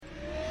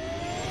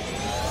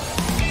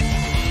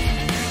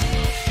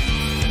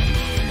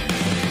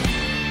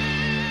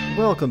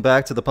Welcome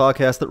back to the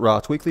podcast that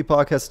rocks. Weekly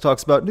podcast that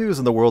talks about news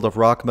in the world of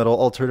rock, metal,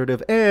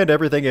 alternative, and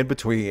everything in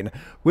between.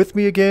 With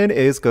me again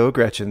is Geaux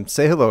Gretchen.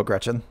 Say hello,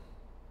 Gretchen.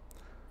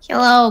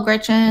 Hello,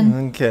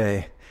 Gretchen.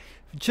 Okay.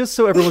 Just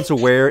so everyone's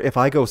aware, if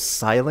I go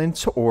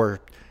silent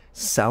or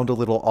sound a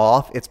little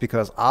off, it's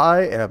because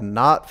I am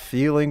not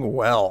feeling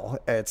well.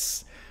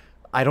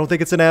 I don't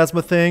think it's an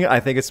asthma thing. I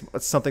think it's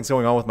something's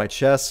going on with my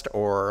chest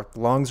or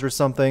lungs or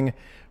something.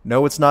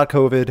 No, it's not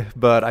COVID,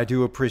 but I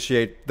do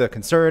appreciate the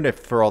concern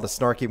for all the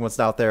snarky ones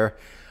out there.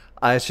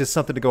 It's just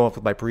something to go off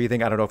with my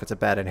breathing. I don't know if it's a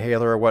bad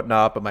inhaler or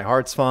whatnot, but my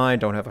heart's fine.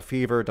 Don't have a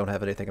fever. Don't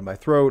have anything in my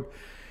throat.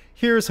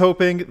 Here's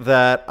hoping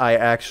that I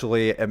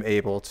actually am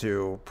able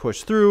to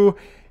push through.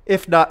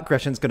 If not,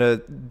 Gretchen's going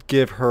to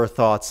give her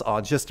thoughts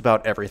on just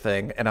about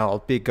everything, and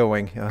I'll be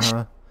going,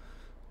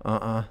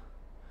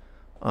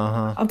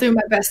 I'll do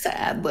my best to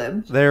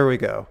ad-lib. There we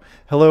go.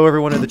 Hello,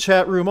 everyone in the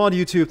chat room on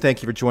YouTube.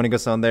 Thank you for joining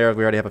us on there.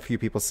 We already have a few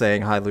people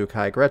saying, hi, Luke,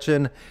 hi,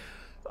 Gretchen.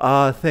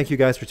 Thank you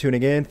guys for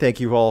tuning in. Thank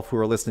you all who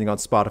are listening on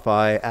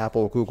Spotify,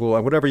 Apple, Google,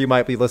 and whatever you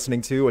might be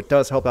listening to. It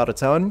does help out a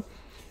ton.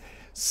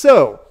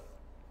 So,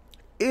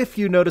 if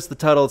you notice the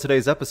title of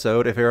today's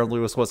episode, If Aaron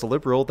Lewis Was a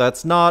Liberal,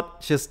 that's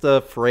not just a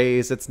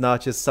phrase. It's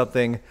not just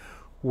something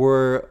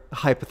we're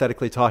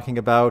hypothetically talking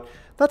about.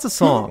 That's a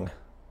song.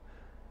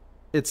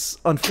 It's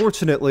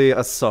unfortunately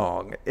a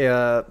song.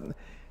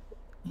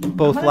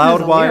 Both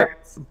Loudwire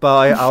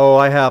by... Oh,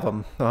 I have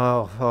them.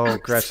 Oh,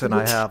 Gretchen,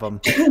 I have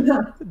them.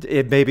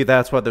 Maybe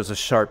that's why there's a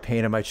sharp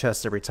pain in my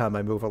chest every time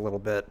I move a little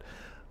bit.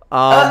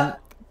 I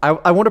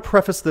want to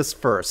preface this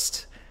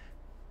first.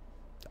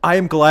 I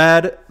am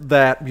glad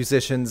that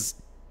musicians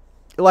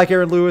like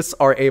Aaron Lewis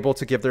are able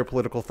to give their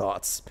political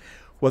thoughts.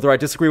 Whether I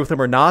disagree with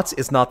him or not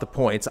is not the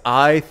point.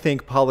 I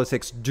think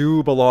politics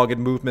do belong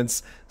in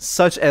movements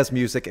such as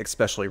music,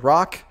 especially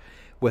rock.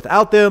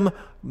 Without them,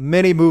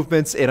 many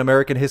movements in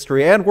American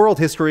history and world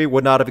history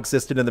would not have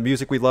existed, and the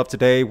music we love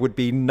today would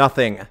be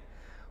nothing.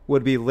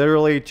 Would be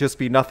literally just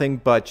be nothing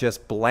but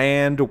just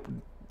bland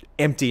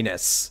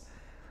emptiness.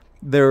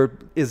 There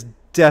is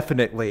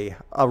definitely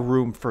a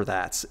room for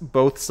that.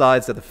 Both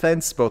sides of the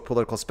fence, both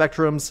political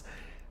spectrums.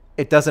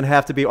 It doesn't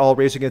have to be all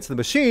Rage Against the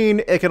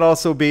Machine. It can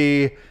also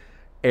be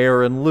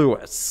Aaron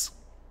Lewis.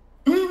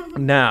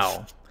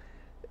 Now,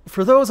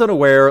 for those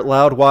unaware,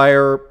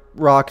 Loudwire,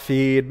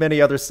 Rockfeed,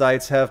 many other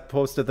sites have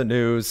posted the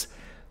news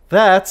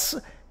that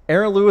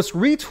Aaron Lewis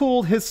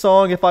retooled his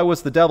song If I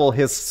Was the Devil,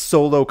 his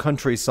solo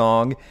country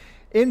song,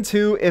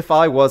 into If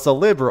I Was a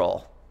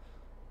Liberal.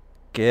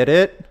 Get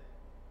it?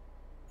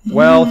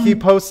 Well,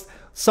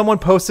 someone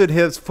posted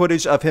his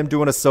footage of him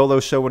doing a solo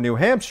show in New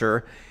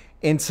Hampshire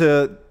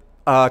into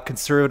a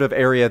conservative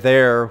area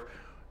there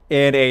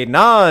in a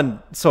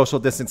non-social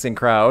distancing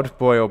crowd.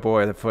 Boy, oh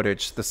boy,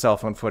 the cell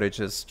phone footage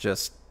is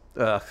just,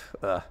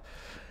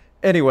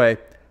 Anyway,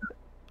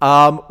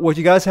 what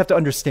you guys have to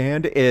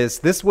understand is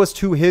this was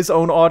to his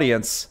own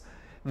audience.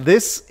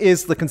 This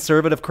is the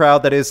conservative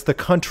crowd that is the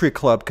country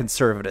club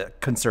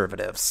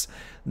conservatives,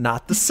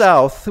 not the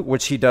South,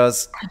 which he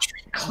does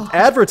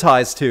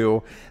advertise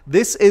to.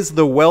 This is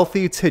the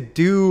wealthy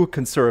to-do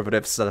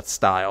conservative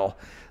style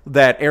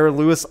that Aaron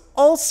Lewis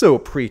also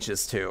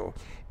preaches to.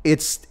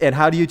 And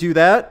how do you do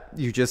that?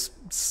 You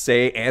just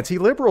say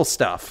anti-liberal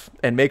stuff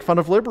and make fun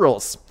of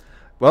liberals.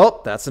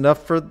 Well, that's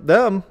enough for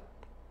them.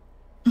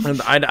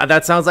 And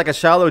that sounds like a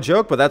shallow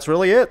joke, but that's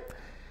really it.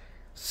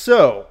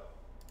 So,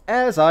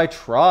 as I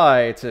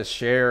try to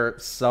share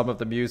some of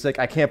the music,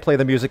 I can't play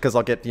the music because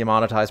I'll get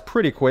demonetized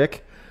pretty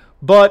quick,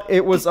 but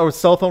it was a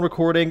cell phone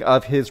recording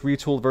of his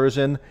retooled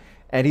version,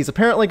 and he's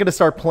apparently going to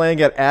start playing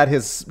it at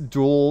his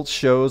dual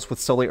shows with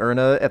Sully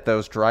Erna at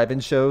those drive-in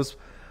shows.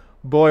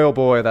 Boy, oh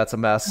boy, that's a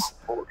mess.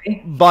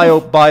 By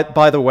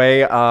the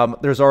way,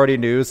 there's already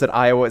news that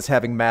Iowa is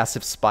having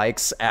massive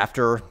spikes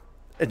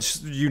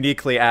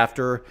uniquely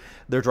after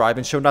their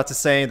drive-in show. Not to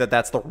say that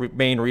that's the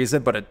main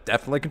reason, but it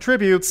definitely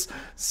contributes.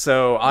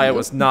 So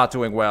Iowa's not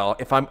doing well.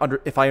 If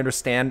I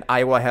understand,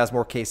 Iowa has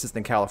more cases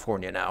than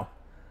California now.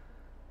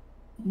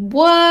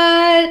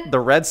 What? The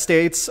red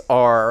states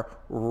are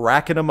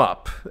racking them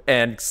up,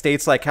 and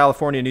states like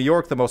California and New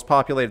York, the most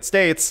populated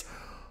states,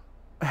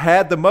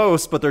 had the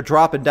most, but they're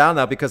dropping down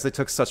now because they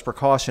took such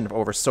precaution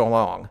over so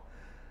long.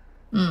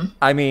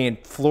 I mean,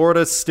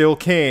 Florida's still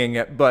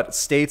king, but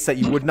states that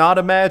you would not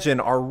imagine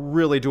are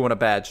really doing a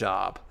bad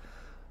job.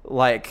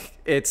 Like,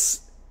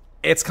 it's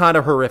kind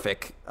of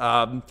horrific.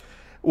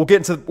 We'll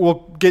get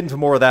into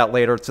more of that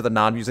later, to the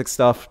non-music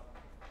stuff.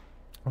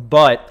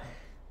 But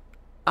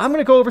I'm going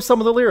to go over some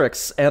of the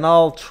lyrics, and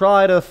I'll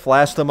try to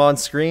flash them on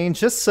screen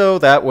just so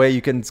that way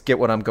you can get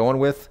what I'm going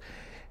with.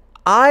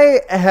 I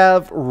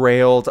have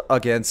railed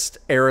against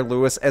Aaron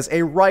Lewis as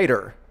a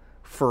writer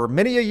for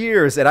many a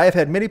years, and I have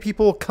had many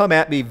people come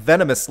at me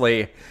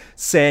venomously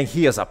saying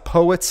he is a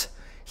poet,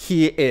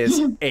 he is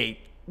a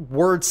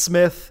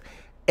wordsmith,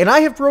 and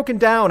I have broken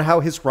down how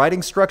his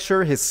writing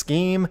structure, his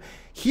scheme,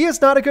 he is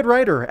not a good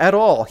writer at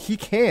all. He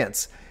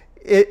can't.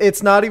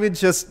 It's not even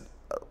just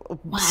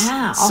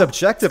Wow.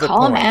 subjective at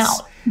Call him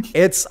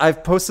points. out.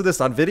 I've posted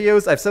this on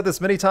videos. I've said this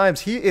many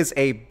times. He is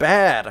a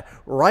bad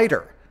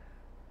writer.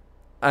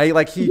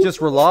 He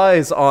just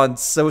relies on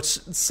such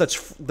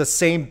the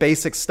same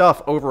basic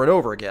stuff over and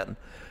over again.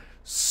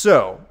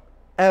 So,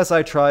 as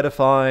I try to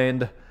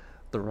find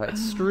the right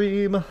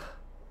stream.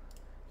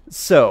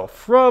 So,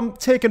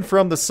 taken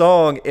from the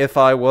song If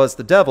I Was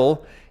the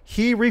Devil,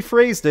 he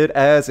rephrased it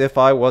as If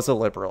I Was a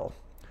Liberal.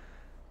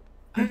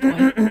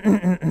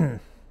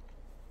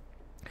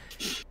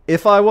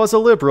 If I was a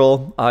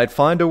liberal, I'd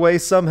find a way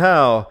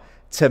somehow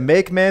to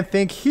make man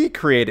think he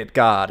created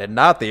God and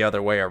not the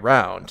other way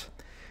around.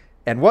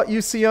 And what you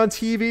see on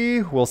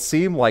TV will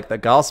seem like the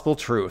gospel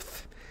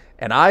truth.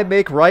 And I'd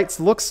make rights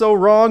look so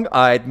wrong,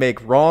 I'd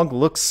make wrong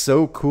look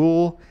so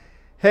cool.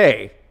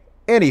 Hey,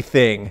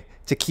 anything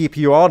to keep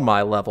you on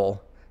my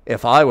level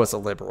if I was a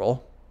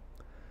liberal.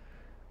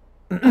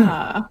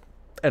 And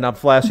I'm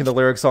flashing the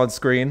lyrics on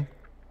screen,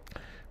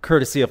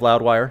 courtesy of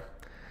Loudwire.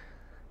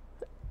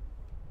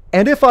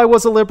 And if I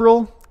was a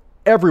liberal,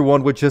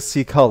 everyone would just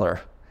see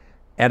color.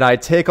 And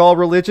I'd take all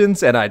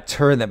religions and I'd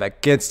turn them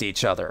against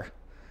each other.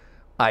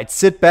 I'd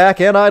sit back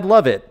and I'd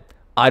love it.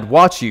 I'd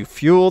watch you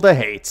fuel the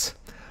hate.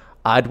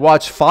 I'd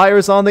watch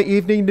fires on the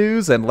evening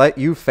news and let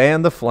you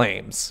fan the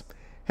flames.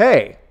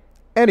 Hey,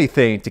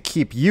 anything to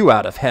keep you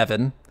out of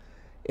heaven,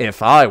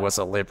 if I was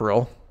a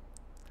liberal.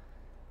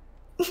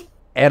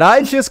 And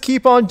I'd just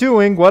keep on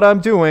doing what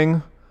I'm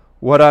doing.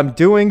 What I'm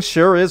doing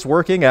sure is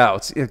working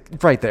out.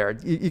 Right there.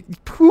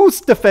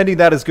 Who's defending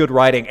that as good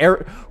writing?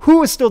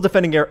 Who is still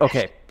defending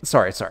Okay,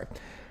 sorry.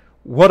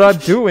 What I'm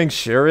doing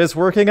sure is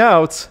working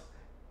out.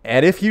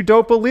 And if you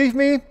don't believe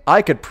me,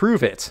 I could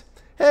prove it.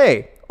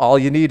 Hey, all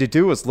you need to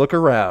do is look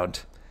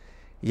around.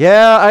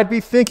 Yeah, I'd be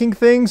thinking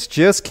things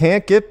just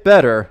can't get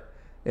better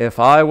if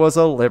I was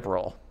a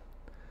liberal.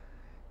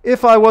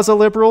 If I was a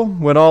liberal,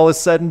 when all is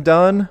said and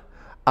done,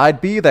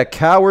 I'd be the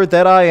coward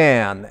that I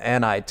am,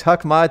 and I'd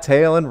tuck my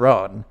tail and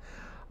run.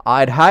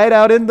 I'd hide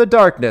out in the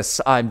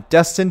darkness I'm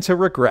destined to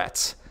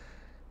regret.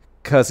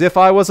 'Cause if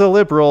I was a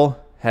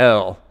liberal,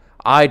 hell,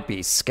 I'd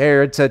be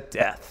scared to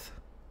death.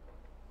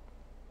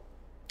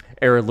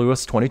 Aaron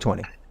Lewis,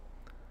 2020.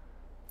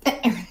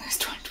 Aaron Lewis,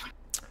 2020.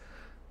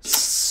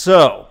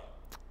 So,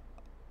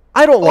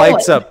 I don't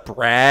like to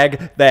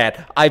brag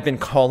that I've been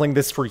calling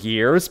this for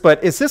years,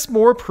 but is this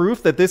more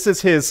proof that this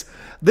is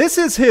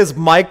his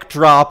mic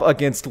drop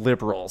against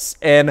liberals?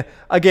 And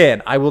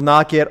again, I will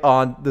not get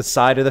on the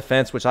side of the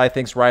fence, which I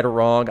think's right or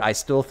wrong. I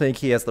still think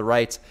he has the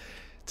right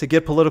to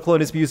get political in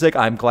his music.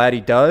 I'm glad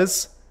he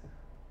does.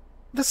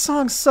 This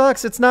song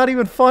sucks. It's not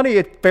even funny.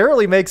 It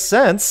barely makes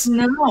sense.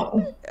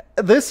 No.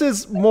 This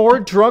is more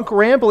drunk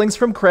ramblings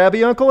from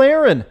Crabby Uncle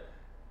Aaron.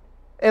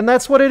 And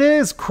that's what it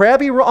is.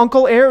 Crabby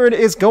Uncle Aaron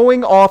is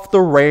going off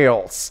the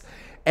rails.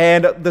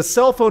 And the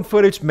cell phone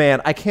footage,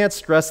 man, I can't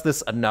stress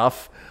this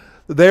enough.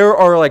 There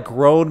are like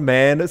grown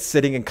men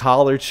sitting in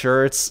collared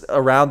shirts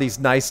around these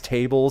nice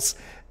tables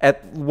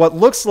at what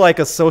looks like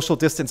a social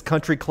distance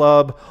country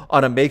club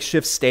on a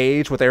makeshift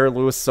stage with Aaron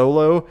Lewis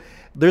solo.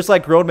 There's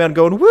like grown men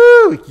going,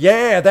 woo,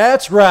 yeah,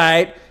 that's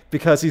right,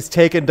 because he's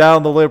taken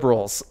down the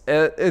liberals.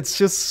 It's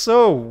just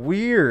so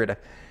weird.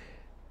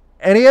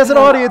 And he has an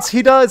audience.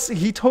 He does.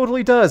 He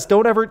totally does.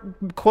 Don't ever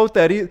quote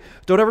that.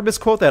 Don't ever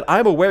misquote that.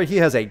 I'm aware he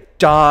has a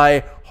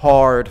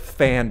die-hard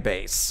fan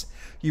base.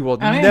 You will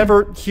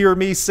never hear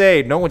me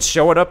say no one's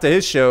showing up to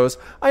his shows.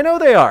 I know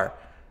they are.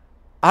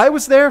 I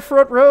was there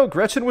front row.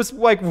 Gretchen was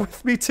like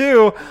with me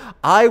too.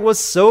 I was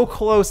so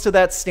close to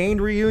that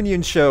Stained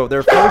reunion show,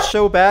 their first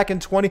show back in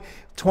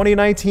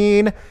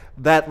 2019,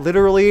 that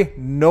literally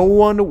no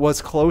one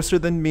was closer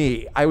than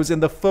me. I was in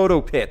the photo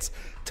pits,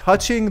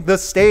 touching the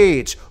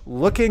stage,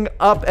 looking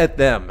up at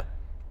them.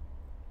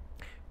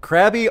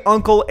 Crabby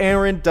Uncle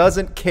Aaron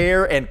doesn't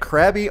care, and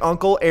Crabby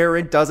Uncle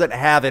Aaron doesn't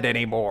have it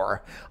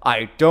anymore.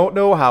 I don't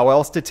know how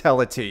else to tell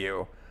it to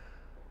you.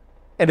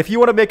 And if you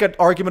want to make an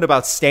argument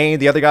about Stain,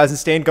 the other guys in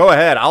Stain, go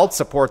ahead. I'll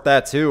support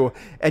that too.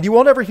 And you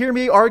won't ever hear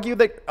me argue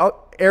that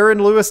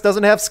Aaron Lewis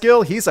doesn't have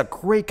skill. He's a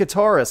great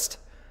guitarist.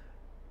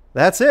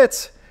 That's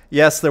it.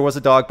 Yes, there was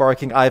a dog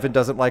barking. Ivan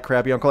doesn't like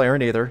Crabby Uncle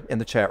Aaron either in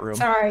the chat room.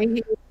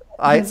 Sorry.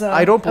 I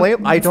don't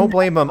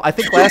blame him. I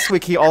think last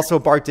week he also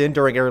barked in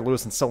during Aaron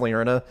Lewis and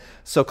Soliurna.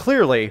 So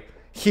clearly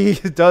he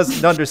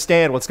doesn't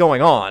understand what's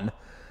going on.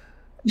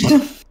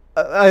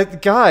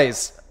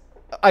 Guys,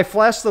 I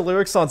flashed the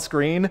lyrics on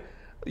screen.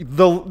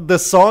 The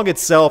song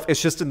itself is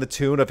just in the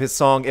tune of his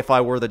song If I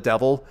Were the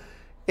Devil.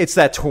 It's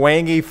that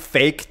twangy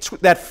fake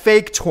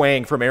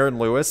twang from Aaron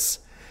Lewis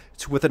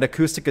with an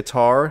acoustic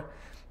guitar,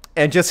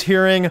 and just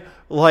hearing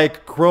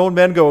like grown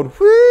men going,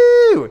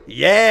 woo,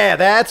 yeah,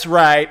 that's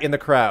right, in the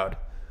crowd.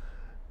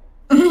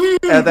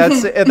 and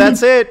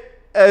that's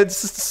it.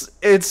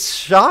 It's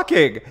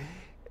shocking.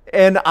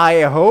 And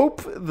I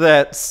hope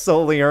that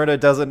Soliurna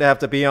doesn't have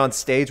to be on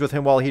stage with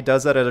him while he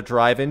does that at a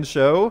drive-in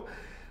show.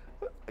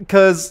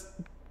 Because,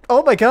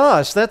 oh my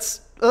gosh,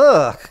 that's,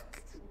 ugh.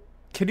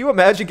 Can you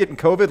imagine getting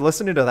COVID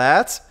listening to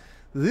that?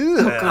 Ugh.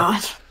 Oh,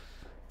 God.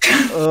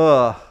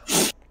 Ugh.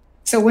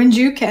 So when'd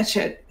you catch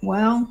it?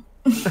 Well,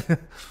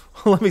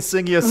 Let me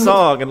sing you a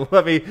song and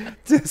let me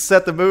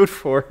set the mood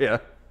for you.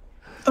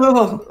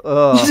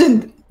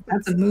 oh,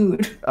 that's a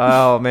mood.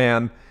 Oh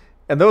man.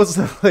 And those,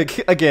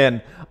 like,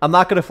 again, I'm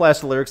not going to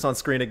flash the lyrics on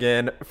screen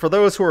again. For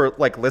those who are,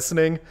 like,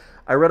 listening,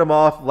 I read them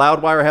off.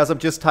 Loudwire has them.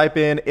 Just type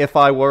in "If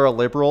I Were a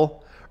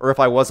Liberal" or "If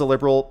I Was a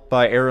Liberal"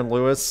 by Aaron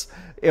Lewis.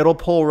 It'll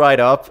pull right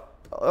up.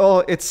 Oh,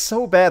 it's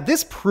so bad.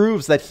 This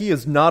proves that he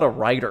is not a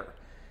writer.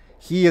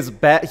 He is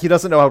bad. He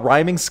doesn't know how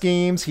rhyming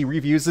schemes. He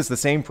reuses the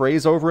same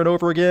phrase over and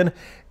over again.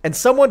 And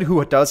someone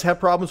who does have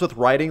problems with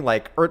writing,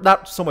 like, or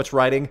not so much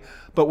writing,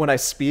 but when I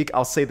speak,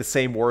 I'll say the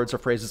same words or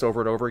phrases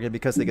over and over again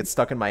because they get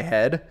stuck in my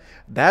head.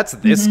 That's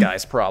this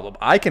guy's problem.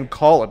 I can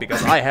call it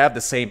because I have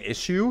the same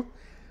issue.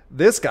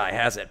 This guy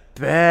has it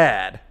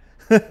bad.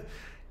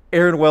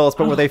 Aaron Wells,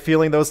 but were they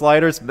feeling those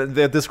lighters?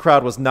 This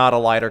crowd was not a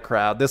lighter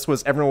crowd.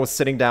 Everyone was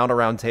sitting down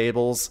around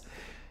tables.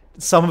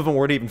 Some of them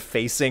weren't even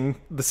facing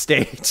the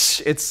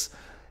stage. It's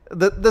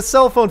the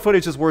cell phone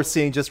footage is worth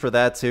seeing just for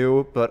that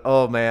too. But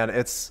oh man,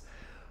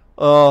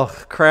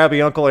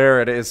 crabby Uncle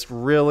Aaron is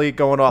really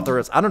going off the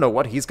rails. I don't know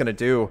what he's gonna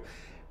do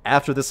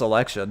after this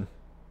election.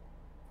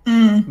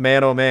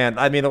 Man, oh man.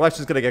 I mean, the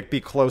election's gonna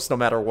be close no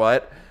matter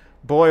what.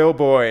 Boy, oh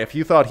boy, if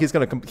you thought he's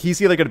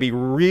either gonna be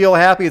real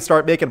happy and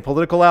start making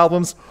political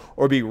albums,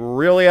 or be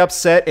really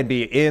upset and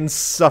be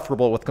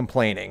insufferable with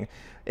complaining.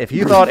 If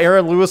you thought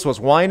Aaron Lewis was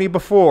whiny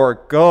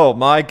before, go,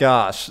 my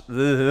gosh.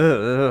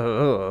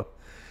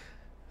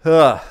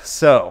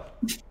 So,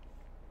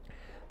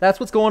 that's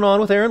what's going on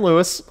with Aaron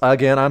Lewis.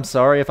 Again, I'm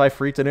sorry if I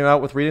freaked anyone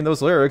out with reading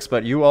those lyrics,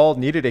 but you all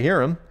needed to hear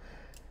them.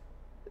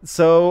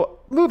 So,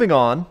 moving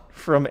on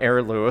from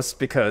Aaron Lewis,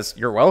 because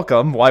you're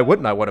welcome. Why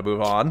wouldn't I want to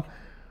move on?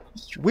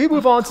 We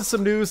move on to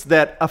some news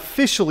that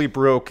officially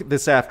broke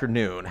this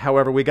afternoon.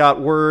 However, we got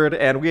word,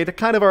 and we had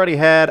kind of already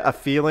had a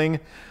feeling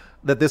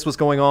that this was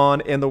going on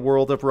in the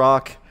world of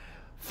rock.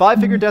 Five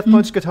Finger Death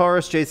Punch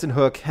guitarist Jason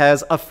Hook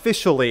has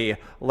officially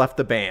left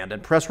the band,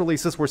 and press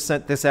releases were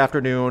sent this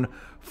afternoon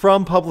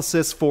from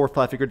publicists for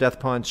Five Finger Death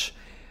Punch.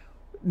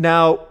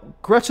 Now,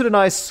 Gretchen and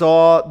I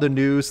saw the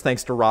news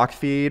thanks to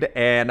Rockfeed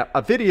and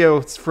a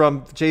video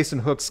from Jason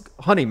Hook's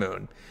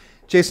honeymoon.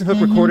 Jason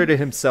Hook recorded it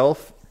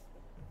himself,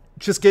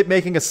 just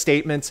making a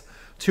statement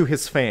to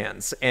his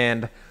fans.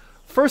 And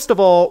first of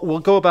all, we'll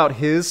go about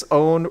his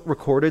own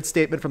recorded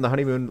statement from the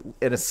honeymoon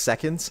in a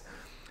second.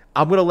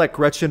 I'm going to let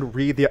Gretchen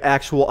read the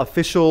actual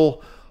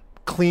official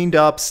cleaned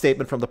up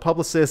statement from the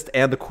publicist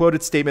and the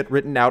quoted statement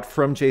written out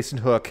from Jason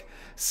Hook,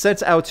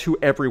 sent out to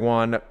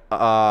everyone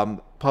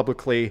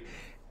publicly,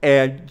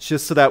 and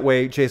just so that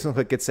way Jason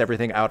Hook gets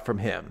everything out from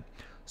him.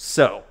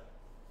 So,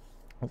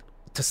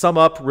 to sum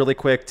up really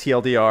quick,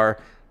 TLDR,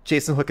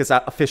 Jason Hook is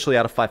officially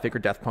out of Five Finger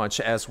Death Punch,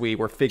 as we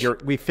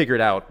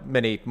figured out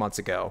many months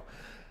ago.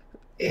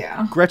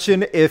 Yeah.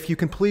 Gretchen, if you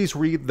can please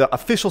read the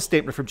official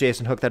statement from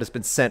Jason Hook that has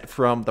been sent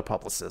from the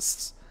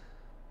publicists.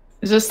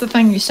 Is this the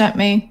thing you sent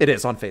me? It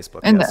is on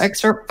Facebook. In yes. the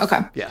excerpt? Okay.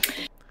 Yeah.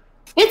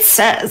 It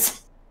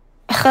says,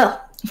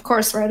 of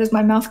course, right as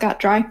my mouth got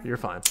dry. You're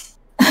fine.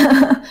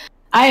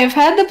 I have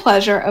had the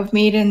pleasure of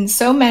meeting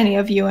so many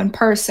of you in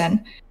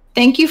person.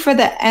 Thank you for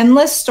the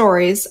endless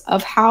stories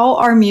of how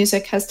our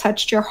music has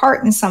touched your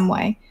heart in some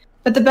way.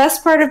 But the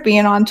best part of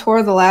being on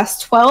tour the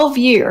last 12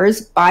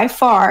 years, by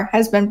far,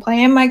 has been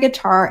playing my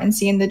guitar and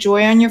seeing the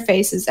joy on your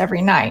faces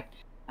every night.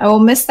 I will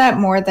miss that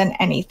more than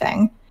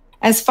anything.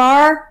 As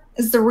far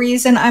as the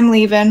reason I'm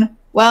leaving,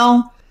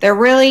 well, there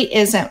really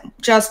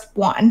isn't just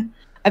one.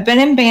 I've been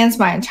in bands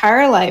my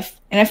entire life,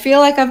 and I feel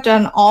like I've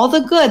done all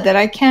the good that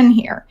I can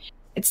here.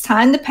 It's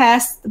time to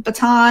pass the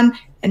baton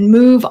and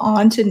move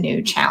on to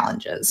new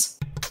challenges.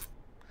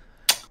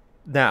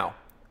 Now,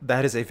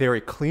 that is a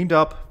very cleaned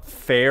up,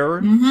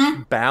 fair,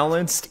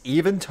 balanced,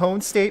 even tone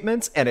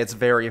statement, and it's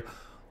very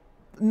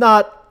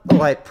not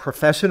like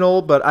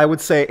professional, but I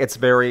would say it's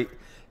very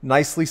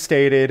nicely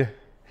stated.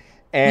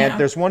 And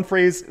there's one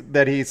phrase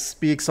that he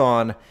speaks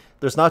on.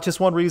 There's not just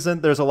one reason,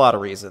 there's a lot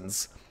of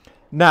reasons.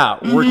 Now,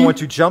 we're going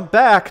to jump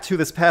back to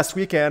this past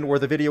weekend where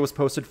the video was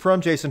posted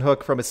from Jason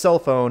Hook from his cell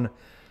phone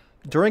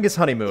during his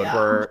honeymoon,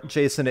 where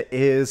Jason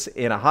is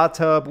in a hot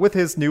tub with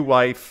his new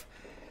wife,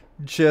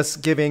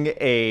 just giving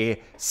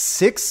a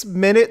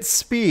 6-minute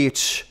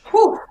speech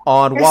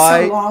on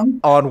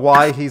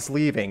why he's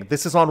leaving.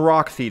 This is on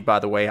Rockfeed, by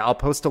the way. I'll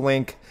post a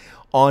link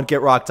on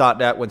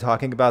GetRock.net when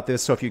talking about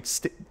this. So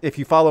if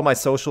you follow my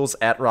socials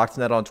at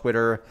Rocknet on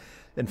Twitter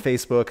and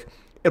Facebook,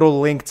 it'll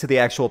link to the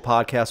actual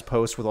podcast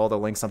post with all the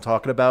links I'm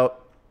talking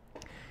about.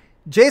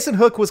 Jason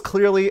Hook was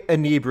clearly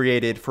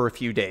inebriated for a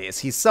few days.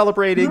 He's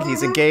celebrating.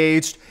 He's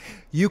engaged.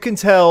 You can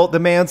tell the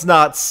man's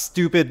not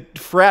stupid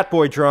frat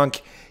boy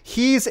drunk.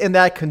 He's in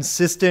that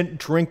consistent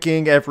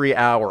drinking every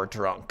hour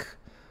drunk.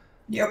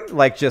 Yep.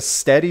 Like just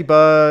steady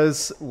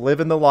buzz,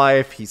 living the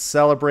life. He's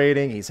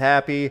celebrating. He's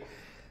happy.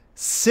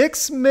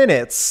 6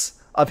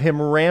 minutes of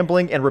him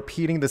rambling and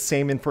repeating the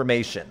same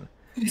information.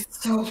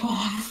 It's so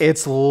long.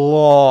 It's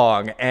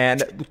long.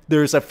 And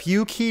there's a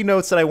few key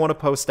notes that I want to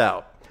post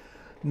out.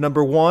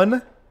 Number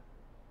one,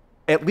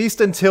 at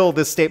least until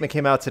this statement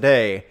came out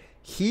today,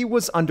 he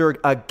was under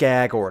a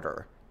gag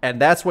order. And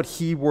that's what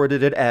he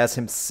worded it as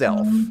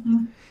himself.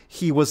 Mm-hmm.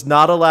 He was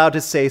not allowed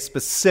to say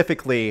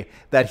specifically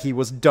that he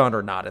was done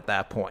or not at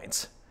that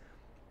point.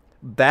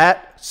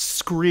 That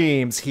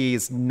screams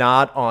he's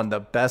not on the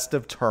best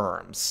of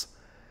terms.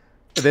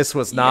 This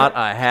was not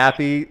a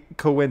happy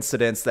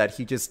coincidence that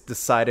he just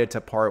decided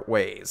to part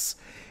ways.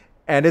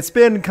 And it's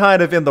been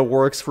kind of in the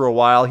works for a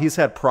while. He's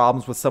had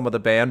problems with some of the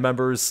band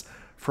members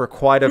for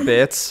quite a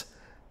bit.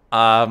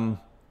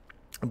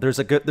 There's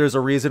a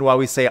reason why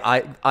we say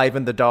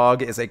Ivan the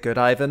dog is a good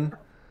Ivan.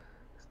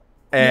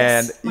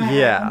 And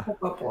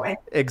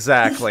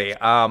exactly.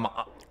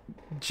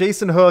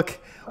 Jason Hook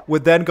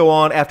would then go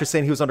on after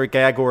saying he was under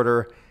gag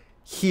order.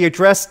 He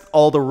addressed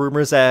all the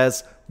rumors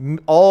as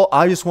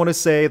I just want to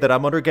say that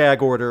I'm under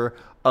gag order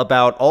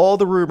about all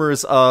the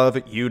rumors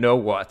of you know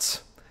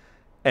what.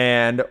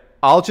 And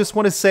I'll just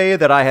want to say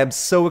that I am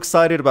so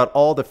excited about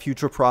all the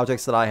future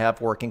projects that I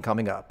have working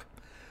coming up.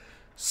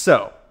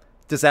 So,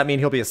 does that mean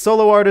he'll be a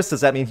solo artist?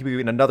 Does that mean he'll be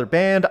in another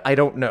band? I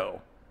don't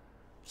know.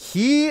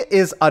 He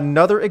is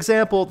another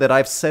example that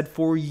I've said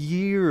for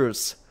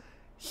years.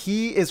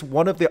 He is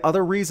one of the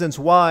other reasons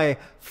why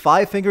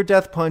Five Finger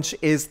Death Punch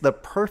is the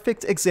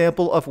perfect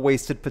example of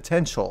wasted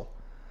potential.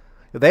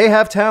 They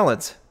have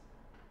talent,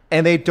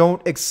 and they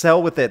don't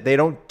excel with it. They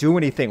don't do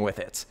anything with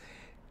it.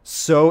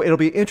 So it'll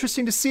be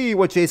interesting to see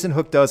what Jason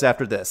Hook does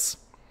after this.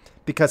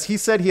 Because he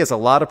said he has a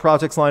lot of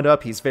projects lined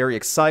up. He's very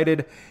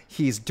excited.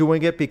 He's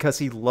doing it because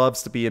he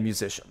loves to be a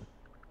musician.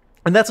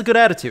 And that's a good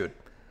attitude.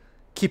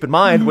 Keep in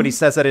mind, when he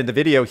says that in the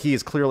video, he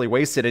is clearly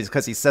wasted. It's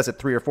because he says it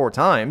 3 or 4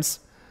 times.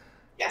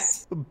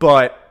 Yes.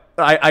 But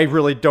I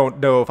really don't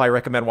know if I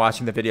recommend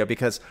watching the video,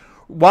 because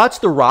watch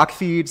the Rock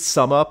Feed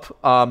sum up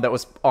that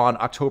was on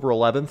October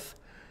 11th.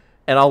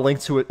 And I'll link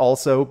to it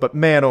also. But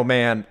man, oh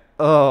man.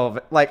 Oh,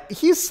 like,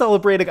 he's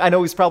celebrating. I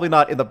know he's probably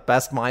not in the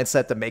best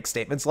mindset to make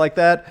statements like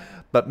that.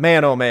 But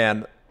man, oh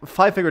man.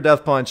 Five Finger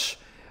Death Punch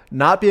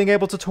not being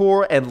able to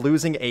tour and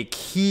losing a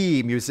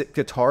key music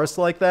guitarist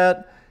like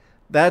that,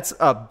 that's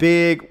a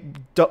big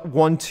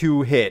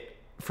 1-2 hit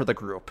for the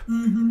group.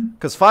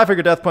 Because Five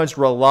Finger Death Punch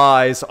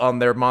relies on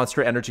their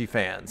Monster Energy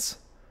fans.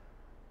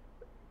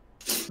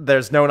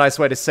 There's no nice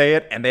way to say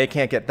it, and they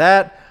can't get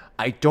that.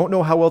 I don't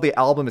know how well the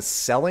album is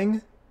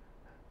selling,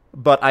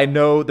 but I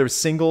know there's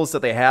singles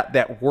that they had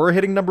that were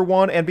hitting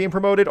 #1 and being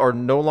promoted are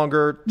no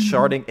longer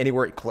charting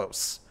anywhere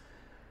close.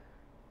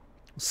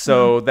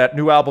 So that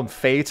new album,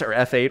 Fate, or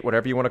F8,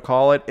 whatever you want to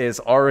call it, is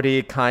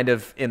already kind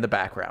of in the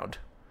background.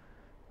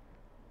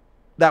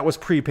 That was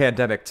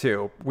pre-pandemic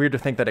too. Weird to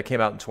think that it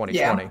came out in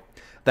 2020.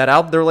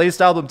 Yeah. Their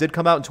latest album did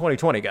come out in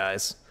 2020,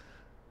 guys.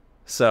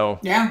 So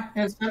yeah,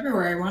 it was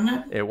February,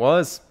 wasn't it? It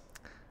was.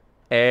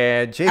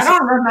 And Jason, I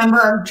don't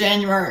remember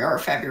January or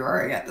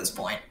February at this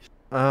point.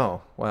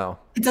 Oh, wow.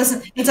 It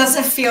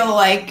doesn't feel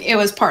like it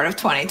was part of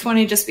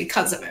 2020 just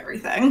because of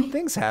everything.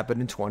 Things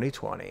happened in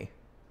 2020.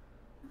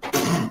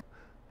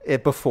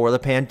 Before the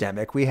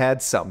pandemic, we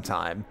had some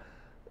time.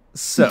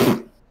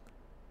 So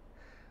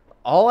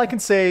all I can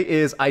say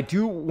is I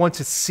do want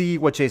to see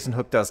what Jason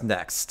Hook does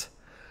next,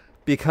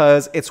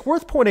 because it's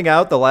worth pointing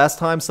out the last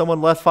time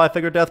someone left Five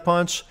Finger Death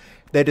Punch,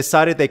 they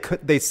decided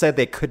they said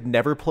they could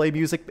never play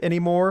music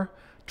anymore.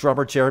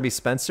 Drummer Jeremy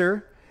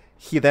Spencer.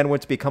 He then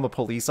went to become a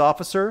police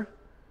officer.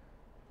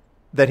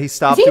 Then he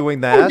stopped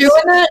doing that. Doing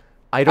that?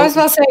 I was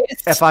about to say,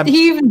 is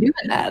he even doing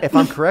that? If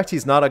I'm correct,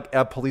 he's not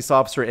a police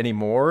officer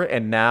anymore,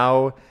 and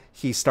now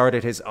he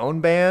started his own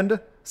band,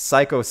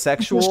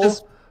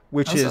 Psychosexual,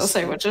 which is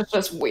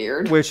just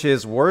weird. Which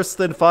is worse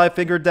than Five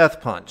Finger Death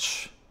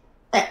Punch.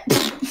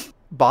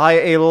 By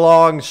a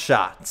long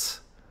shot.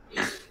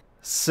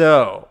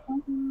 So,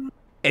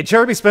 and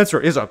Jeremy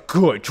Spencer is a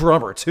good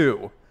drummer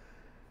too.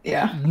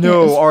 Yeah.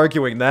 No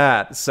arguing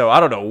that. So I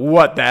don't know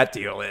what that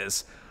deal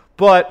is.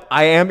 But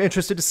I am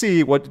interested to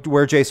see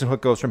where Jason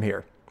Hook goes from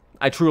here.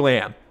 I truly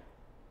am.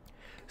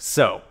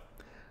 So,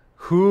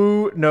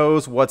 who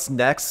knows what's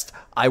next?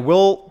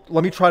 Let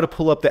me try to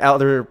pull up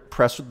the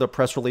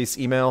press release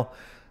email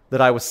that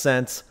I was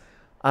sent,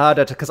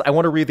 because I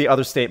want to read the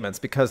other statements,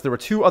 because there were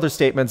 2 other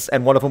statements,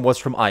 and one of them was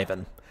from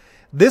Ivan.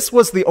 This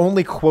was the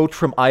only quote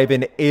from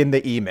Ivan in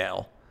the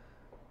email.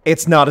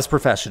 It's not as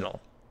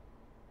professional.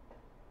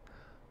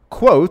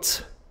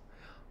 Quote,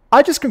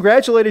 I just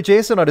congratulated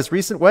Jason on his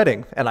recent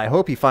wedding, and I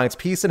hope he finds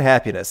peace and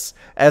happiness.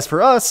 As for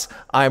us,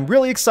 I'm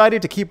really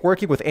excited to keep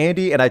working with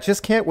Andy, and I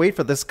just can't wait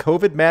for this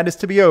COVID madness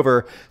to be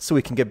over so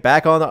we can get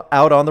back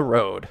out on the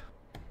road.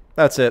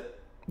 That's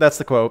it. That's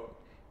the quote.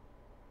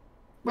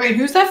 Wait,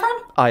 who's that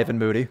from? Ivan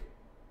Moody.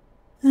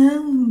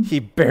 He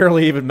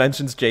barely even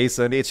mentions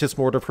Jason. It's just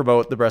more to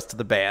promote the rest of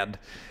the band.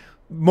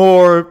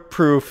 More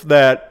proof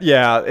that,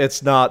 yeah,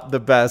 it's not the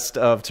best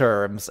of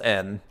terms,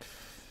 and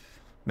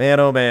man,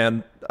 oh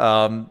man.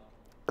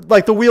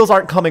 Like, the wheels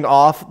aren't coming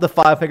off the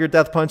Five Finger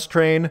Death Punch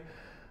train,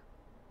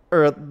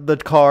 or the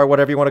car,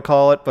 whatever you want to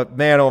call it, but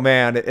man, oh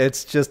man,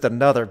 it's just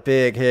another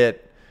big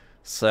hit.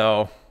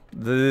 So,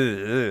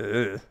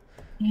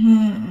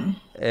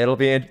 It'll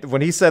be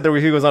when he said that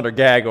he was under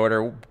gag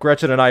order.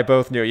 Gretchen and I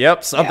both knew,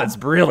 yep, something's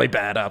really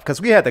bad up,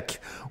 because we had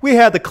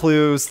the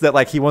clues that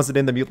like he wasn't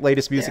in the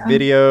latest music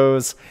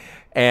videos,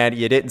 and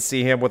you didn't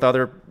see him with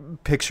other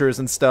pictures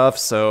and stuff.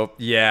 So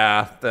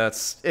yeah,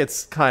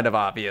 it's kind of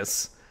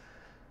obvious.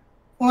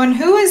 Well, and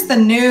who is the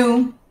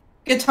new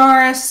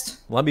guitarist?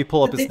 Let me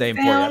pull up his name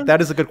for you.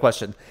 That is a good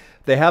question.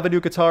 They have a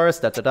new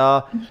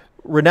guitarist.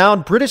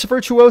 Renowned British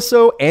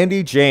virtuoso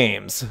Andy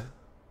James.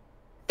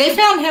 They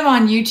found him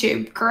on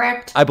YouTube,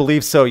 correct? I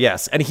believe so,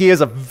 yes. And he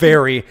is a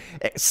very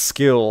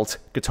skilled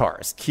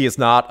guitarist. He is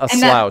not a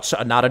slouch,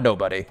 not a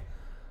nobody.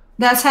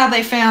 That's how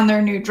they found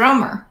their new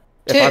drummer,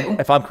 too.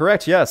 If I'm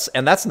correct, yes.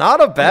 And that's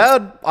not a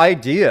bad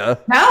idea.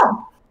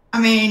 No.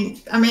 I mean,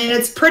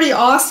 it's pretty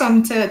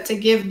awesome to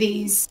give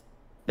these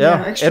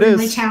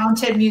extremely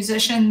talented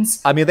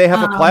musicians. I mean, they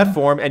have a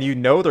platform, and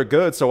they're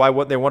good, so why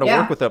wouldn't they want to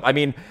work with them? I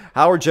mean,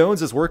 Howard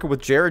Jones is working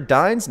with Jared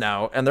Dines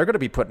now, and they're going to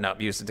be putting out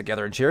music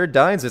together. And Jared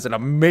Dines is an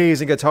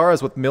amazing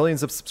guitarist with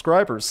millions of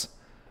subscribers.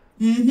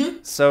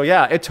 So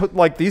yeah, it took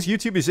like these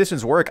YouTube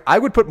musicians work. I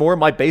would put more of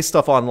my bass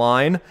stuff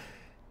online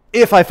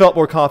if I felt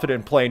more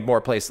confident in playing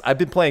more bass. I've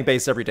been playing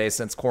bass every day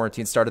since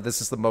quarantine started.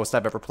 This is the most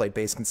I've ever played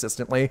bass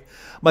consistently.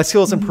 My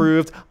skills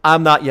improved.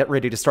 I'm not yet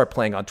ready to start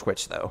playing on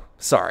Twitch, though.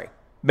 Sorry.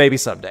 Maybe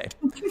someday.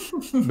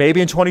 Maybe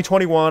in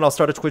 2021, I'll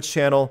start a Twitch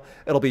channel.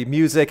 It'll be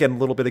music and a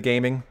little bit of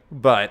gaming.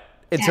 But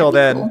until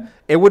then,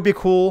 it would be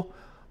cool.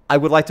 I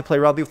would like to play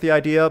around with the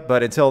idea.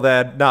 But until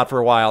then, not for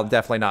a while.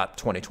 Definitely not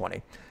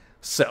 2020.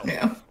 So,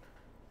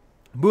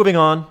 moving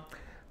on.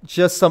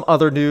 Just some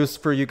other news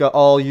for you,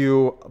 all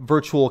you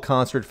virtual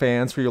concert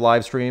fans for your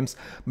live streams.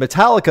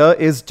 Metallica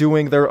is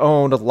doing their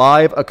own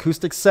live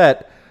acoustic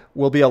set.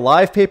 Will be a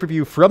live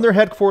pay-per-view from their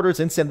headquarters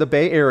in the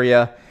Bay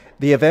Area.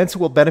 The event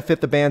will benefit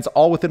the band's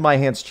All Within My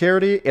Hands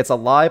charity. It's a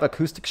live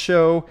acoustic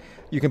show.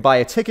 You can buy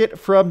a ticket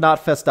from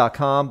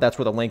notfest.com. That's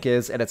where the link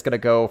is, and it's going to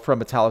go from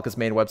Metallica's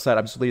main website.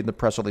 I'm just reading the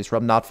press release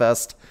from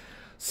Notfest.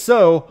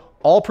 So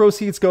all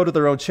proceeds go to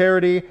their own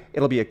charity.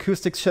 It'll be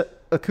acoustic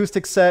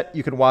set.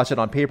 You can watch it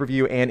on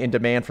pay-per-view and in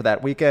demand for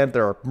that weekend.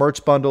 There are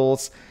merch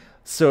bundles.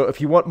 So if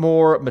you want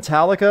more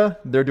Metallica,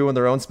 they're doing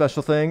their own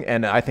special thing,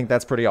 and I think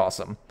that's pretty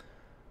awesome.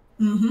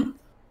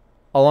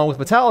 Along with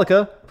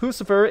Metallica,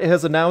 Puscifer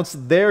has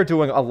announced they're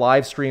doing a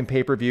live stream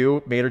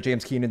pay-per-view, Maynard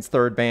James Keenan's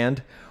third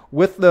band,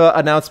 with the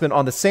announcement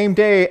on the same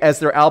day as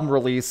their album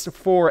release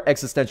for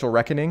Existential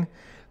Reckoning.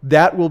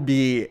 That will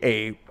be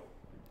a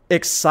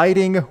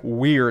exciting,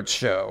 weird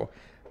show.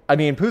 I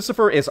mean,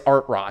 Puscifer is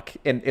art rock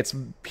in its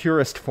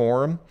purest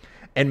form,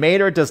 and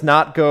Maynard does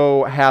not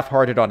go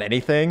half-hearted on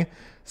anything.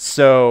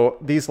 So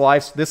this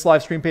live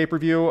stream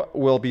pay-per-view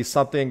will be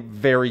something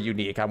very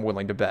unique, I'm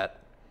willing to bet.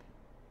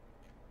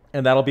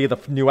 And that'll be the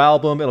new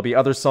album. It'll be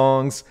other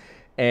songs.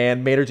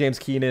 And Maynard James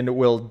Keenan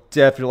will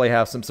definitely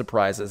have some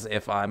surprises,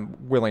 if I'm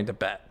willing to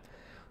bet.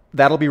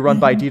 That'll be run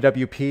by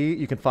DWP.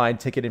 You can find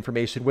ticket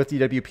information with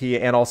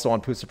DWP and also on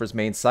Puscifer's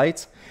main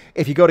site.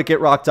 If you go to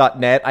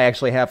getrock.net, I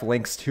actually have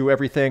links to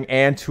everything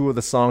and 2 of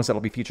the songs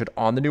that'll be featured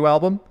on the new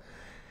album.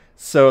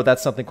 So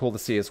that's something cool to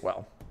see as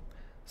well.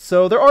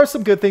 So there are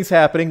some good things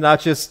happening, not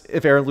just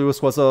if Aaron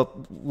Lewis was a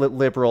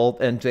liberal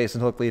and Jason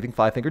Hook leaving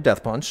Five Finger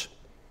Death Punch.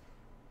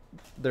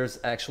 There's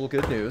actual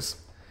good news.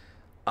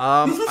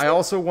 I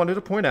also wanted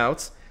to point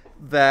out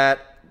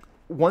that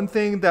one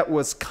thing that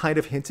was kind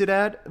of hinted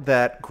at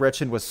that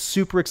Gretchen was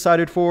super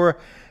excited for,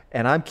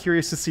 and I'm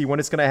curious to see when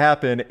it's going to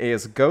happen,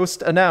 is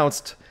Ghost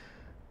announced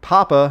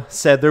Papa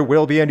said there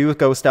will be a new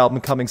Ghost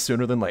album coming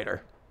sooner than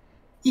later.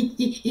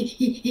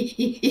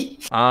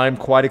 I'm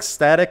quite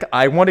ecstatic.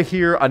 I want to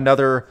hear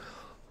another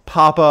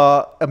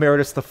Papa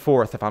Emeritus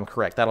IV, if I'm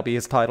correct. That'll be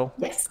his title.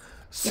 Yes.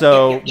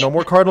 So, no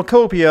more Cardinal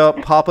Copia,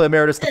 Papa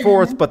Emeritus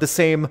IV, but the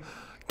same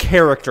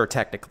character,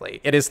 technically.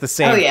 It is the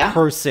same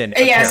person.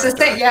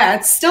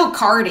 It's still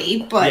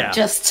Cardi, but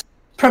just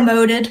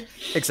promoted.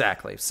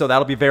 Exactly. So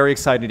that'll be very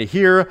exciting to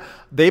hear.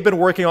 They've been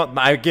working on,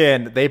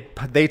 again,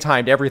 they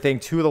timed everything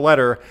to the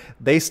letter.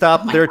 They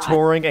stopped their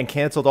touring and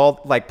canceled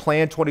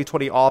planned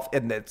 2020 off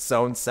in its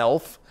own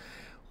self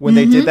when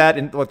they did that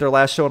in their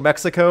last show in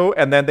Mexico.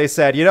 And then they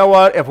said, you know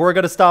what, if we're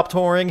going to stop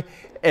touring,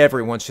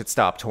 everyone should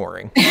stop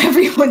touring.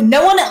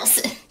 No one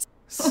else.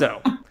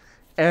 So,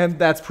 and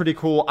that's pretty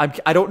cool.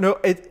 I don't know.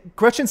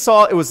 Gretchen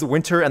saw it was the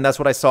winter, and that's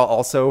what I saw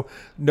also.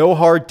 No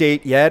hard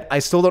date yet. I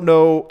still don't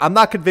know. I'm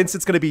not convinced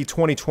it's going to be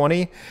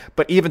 2020,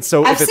 but even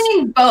so, I've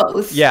seen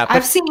both. Yeah,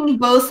 I've seen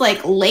both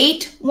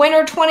late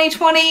winter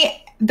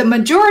 2020. The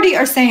majority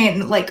are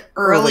saying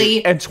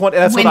early and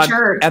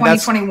winter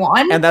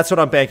 2021. And that's what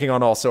I'm banking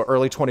on also,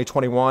 early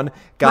 2021.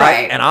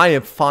 Right. And I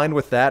am fine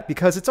with that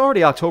because it's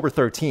already October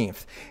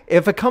 13th.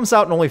 If it comes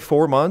out in only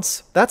 4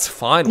 months, that's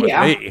fine with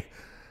me.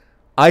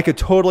 I could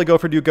totally go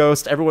for New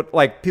Ghost. Everyone,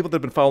 people that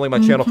have been following my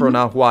channel for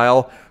a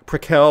while,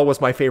 Prequel was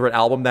my favorite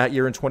album that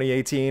year in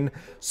 2018.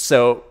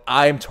 So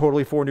I'm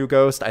totally for New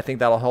Ghost. I think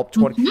that'll help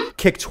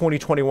kick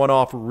 2021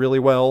 off really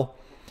well.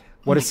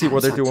 Want to see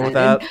what they're doing with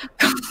that.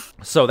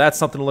 So that's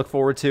something to look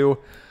forward to.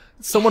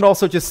 Someone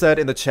also just said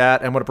in the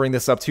chat, and I want to bring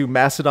this up too,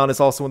 Mastodon is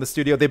also in the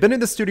studio. They've been in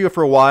the studio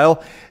for a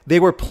while. They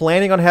were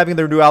planning on having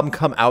their new album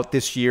come out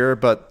this year,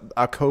 but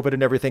COVID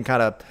and everything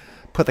kind of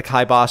put the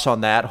kibosh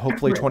on that.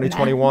 Hopefully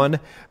 2021.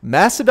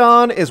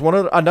 Mastodon is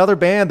another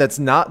band that's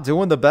not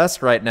doing the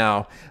best right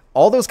now.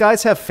 All those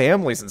guys have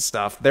families and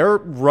stuff. They're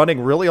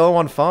running really low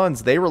on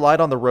funds. They relied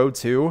on the road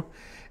too.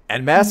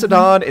 And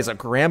Mastodon is a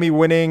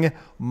Grammy-winning,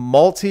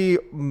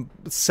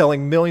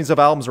 selling millions of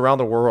albums around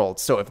the world.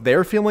 So if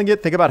they're feeling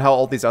it, think about how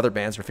all these other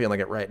bands are feeling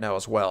it right now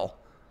as well.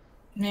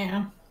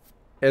 Yeah.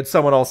 And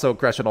someone also,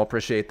 Gretchen will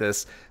appreciate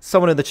this.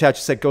 Someone in the chat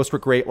just said Ghosts were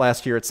great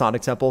last year at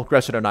Sonic Temple.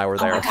 Gretchen and I were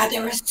there. Oh my God,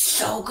 they were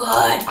so good.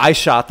 I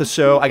shot the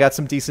show. I got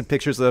some decent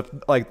pictures of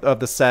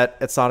the set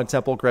at Sonic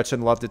Temple.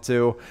 Gretchen loved it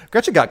too.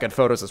 Gretchen got good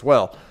photos as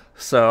well.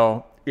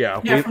 So yeah,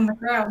 from the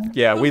crowd.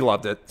 Yeah, we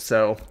loved it.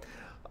 So.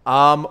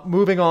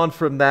 Moving on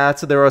from that,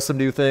 so there are some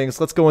new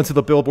things. Let's go into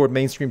the Billboard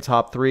Mainstream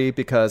Top 3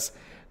 because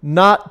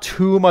not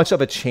too much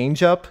of a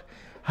change-up.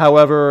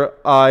 However,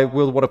 I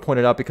will want to point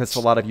it out because a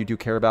lot of you do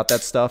care about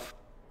that stuff.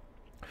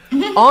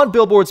 On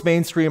Billboard's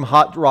Mainstream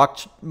hot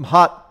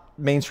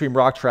mainstream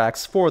rock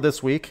tracks for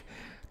this week,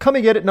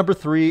 coming in at number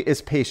 3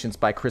 is Patience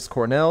by Chris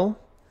Cornell,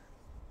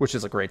 which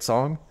is a great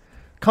song.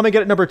 Coming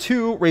in at number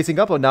 2, raising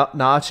up a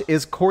notch,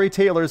 is Corey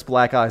Taylor's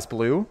Black Eyes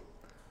Blue.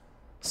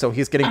 So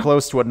he's getting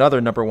close to another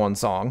number 1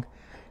 song.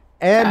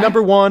 And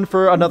number 1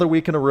 for another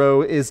week in a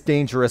row is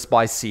Dangerous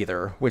by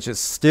Seether, which is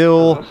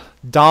still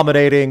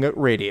dominating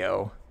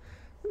radio.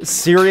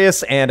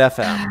 Sirius and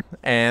FM.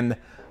 And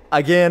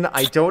again,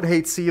 I don't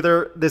hate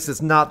Seether. This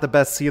is not the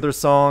best Seether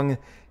song.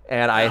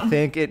 And I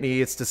think it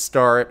needs to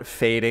start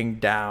fading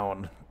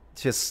down.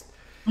 It's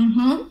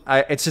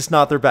just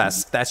not their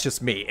best. That's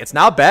just me. It's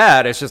not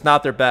bad. It's just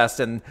not their best.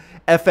 And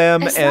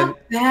FM it's not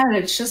bad.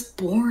 It's just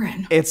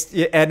boring.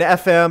 And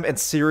FM and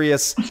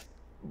Sirius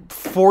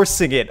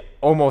forcing it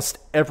almost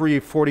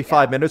every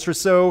 45 minutes or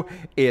so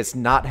is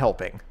not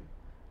helping.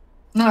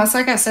 No, it's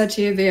like I said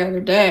to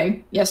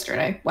you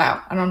yesterday.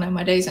 Wow, I don't know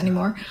my days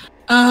anymore.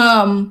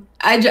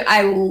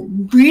 I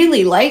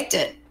really liked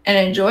it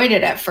and enjoyed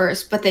it at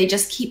first, but they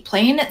just keep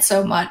playing it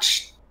so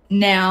much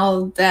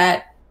now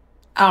that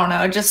I don't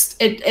know.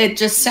 It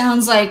just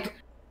sounds like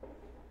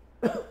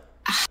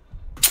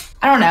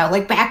I don't know,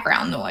 like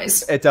background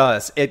noise. It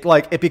does.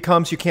 It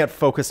becomes you can't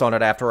focus on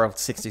it after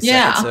 60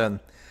 seconds in.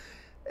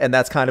 And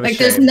that's kind of like a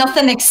shame. There's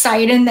nothing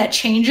exciting that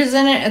changes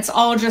in it. It's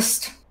all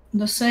just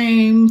the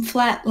same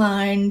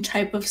flatline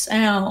type of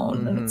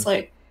sound. And it's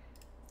like,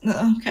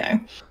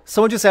 okay.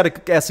 Someone just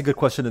asked a good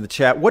question in the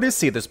chat. What is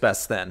Seether's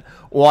best then?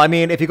 Well, I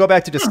mean, if you go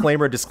back to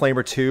Disclaimer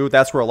 2,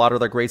 that's where a lot of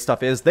their great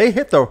stuff is. They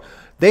hit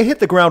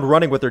the ground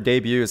running with their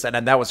debuts, and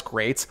that was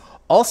great.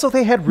 Also,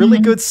 they had really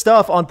good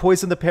stuff on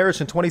Poison the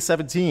Parish in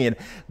 2017.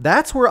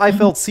 That's where I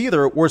felt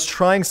Seether was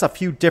trying a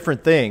few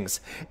different things.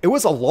 It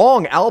was a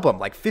long album,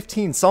 like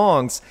 15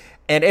 songs,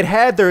 and it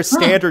had their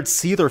standard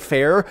Seether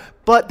fare,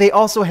 but they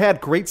also had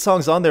great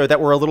songs on there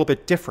that were a little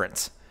bit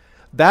different.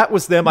 That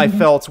was them, I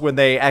felt, when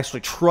they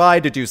actually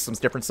tried to do some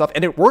different stuff,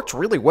 and it worked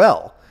really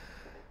well.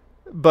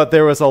 But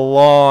there was a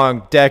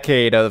long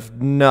decade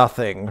of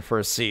nothing for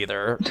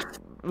Seether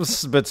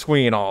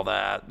between all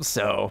that.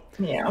 So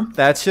yeah,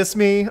 that's just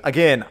me.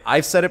 Again,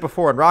 I've said it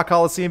before in Rock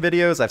Coliseum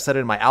videos. I've said it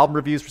in my album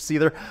reviews for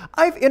Seether.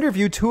 I've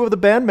interviewed 2 of the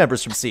band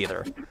members from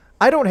Seether.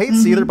 I don't hate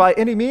Seether by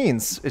any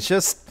means. It's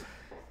just,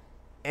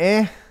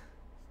 that's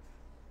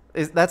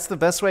the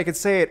best way I could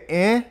say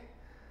it.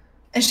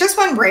 It's just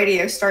when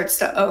radio starts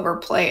to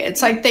overplay it.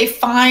 It's like they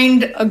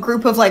find a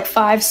group of like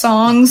 5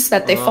 songs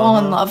that they fall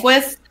in love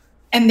with,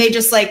 and they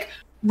just like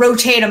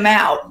rotate them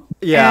out.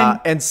 Yeah,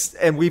 and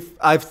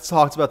I've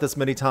talked about this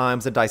many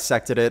times and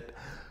dissected it.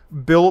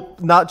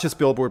 Not just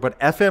Billboard, but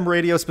FM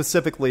radio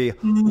specifically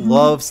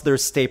loves their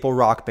staple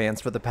rock bands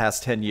for the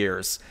past 10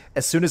 years.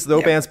 As soon as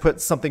those bands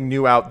put something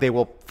new out, they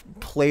will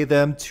play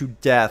them to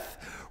death,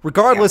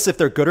 regardless if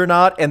they're good or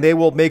not, and they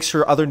will make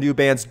sure other new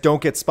bands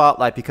don't get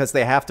spotlight because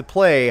they have to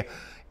play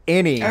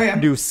any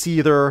new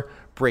Seether,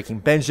 Breaking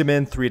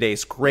Benjamin, 3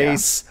 Days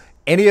Grace,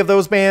 any of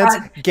those bands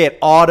get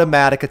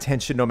automatic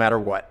attention no matter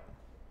what.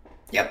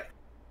 Yep.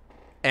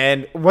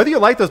 And whether you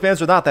like those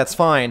bands or not, that's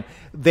fine.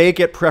 They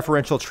get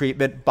preferential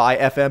treatment by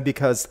FM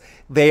because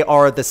they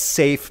are the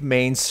safe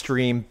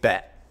mainstream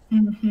bet.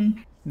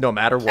 No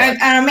matter what.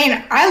 And I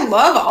mean, I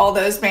love all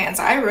those bands.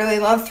 I really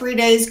love 3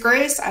 Days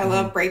Grace. I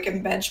love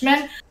Breaking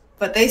Benjamin.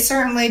 But they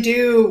certainly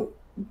do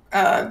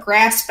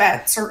grasp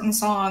at certain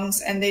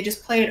songs, and they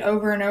just play it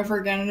over and over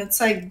again. And it's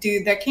like,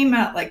 dude, that came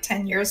out like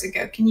 10 years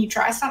ago. Can you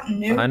try something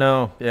new? I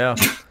know, yeah.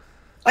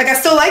 Like, I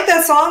still like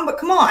that song, but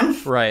come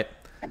on. Right.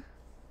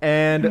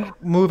 And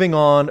moving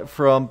on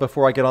from,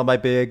 before I get on my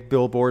big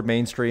Billboard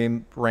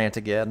Mainstream rant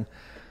again,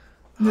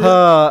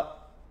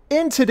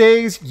 in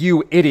today's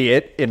You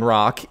Idiot in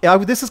rock,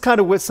 this is kind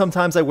of what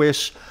sometimes I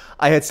wish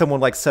I had someone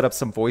like set up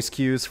some voice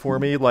cues for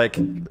me, like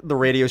the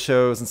radio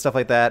shows and stuff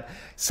like that.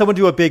 Someone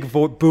do a big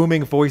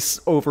booming voice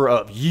over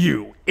of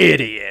 "You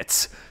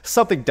Idiot,"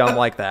 something dumb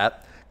like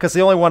that. because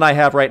the only one I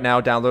have right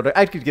now downloaded,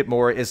 I could get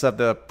more, is of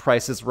the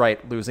Price is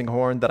Right losing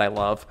horn that I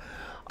love.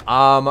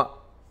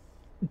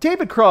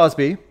 David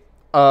Crosby,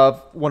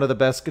 one of the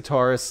best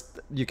guitarists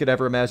you could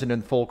ever imagine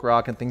in folk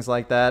rock and things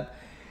like that,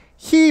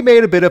 he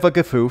made a bit of a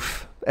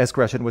gafoof, as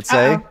Gretchen would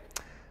say.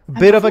 A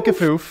bit of a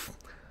gafoof.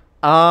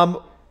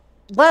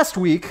 Last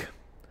week,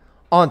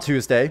 on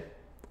Tuesday,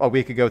 a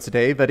week ago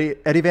today,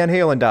 Eddie Van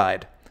Halen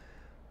died.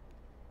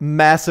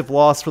 Massive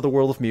loss for the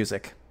world of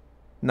music.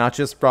 Not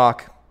just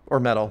rock or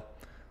metal,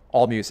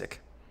 all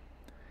music.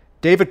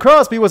 David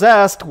Crosby was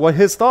asked what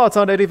his thoughts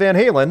on Eddie Van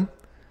Halen,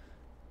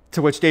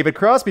 to which David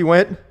Crosby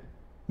went,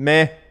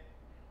 meh.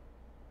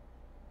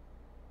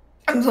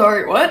 I'm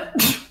sorry,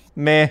 what?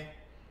 Meh.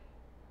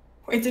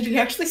 Wait, did he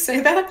actually say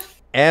that?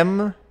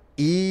 M-E-H.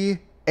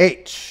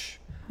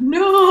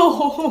 No,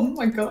 oh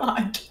my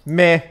god.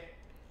 Meh.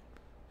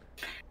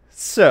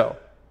 So,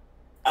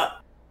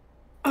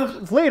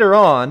 later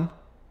on,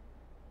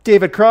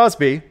 David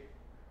Crosby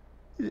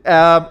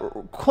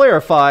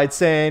clarified,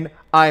 saying,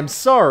 I'm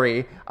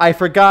sorry, I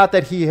forgot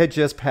that he had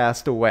just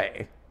passed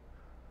away.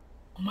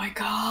 Oh my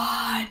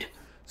god.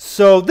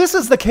 So this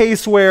is the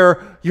case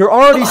where you're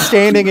already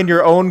standing in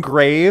your own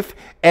grave,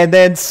 and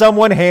then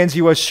someone hands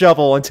you a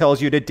shovel and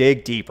tells you to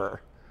dig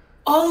deeper.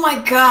 Oh my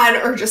god,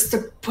 or just to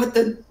put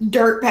the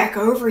dirt back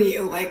over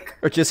you, like...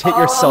 Or just hit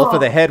yourself in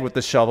the head with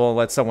the shovel and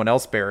let someone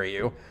else bury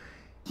you.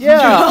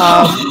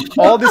 Yeah,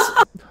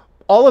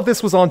 all of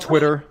this was on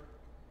Twitter.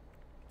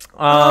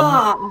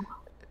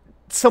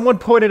 Someone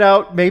pointed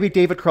out maybe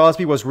David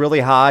Crosby was really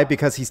high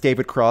because he's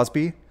David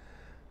Crosby.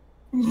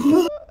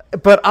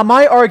 But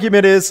my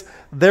argument is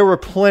there were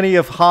plenty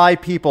of high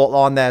people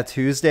on that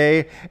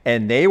Tuesday,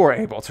 and they were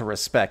able to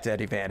respect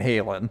Eddie Van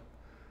Halen.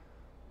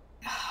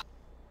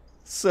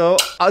 So,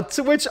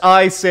 to which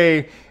I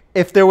say,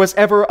 if there was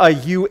ever a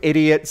you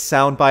idiot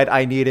soundbite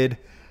I needed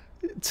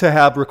to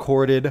have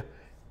recorded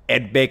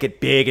and make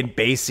it big and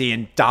bassy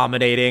and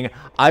dominating,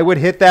 I would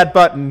hit that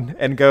button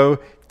and go,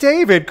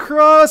 David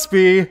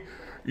Crosby,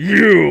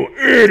 you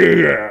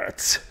idiot!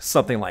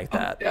 Something like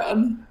that. Oh,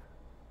 God.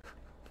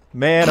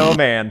 Man, oh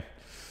man.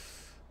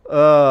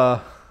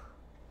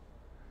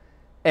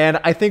 And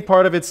I think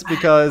part of it's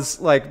because,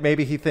 like,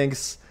 maybe he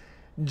thinks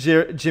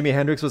Jimi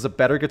Hendrix was a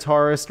better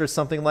guitarist or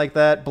something like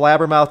that.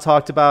 Blabbermouth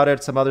talked about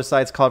it. Some other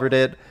sites covered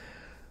it.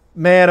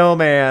 Man, oh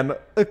man.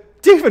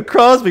 David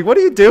Crosby, what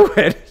are you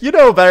doing? You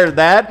know better than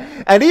that.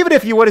 And even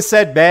if you would have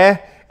said meh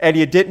and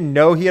you didn't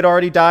know he had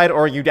already died,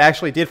 or you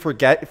actually did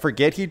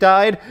forget he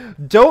died,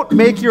 don't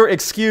make your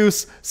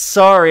excuse,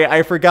 sorry,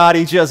 I forgot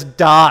he just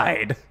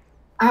died.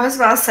 I was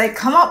about to say,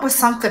 come up with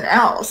something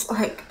else.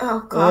 Like, oh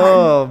god.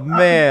 Oh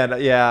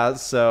man, yeah.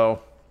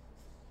 So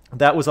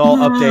that was all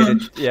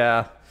updated.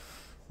 Yeah,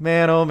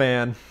 man. Oh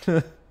man.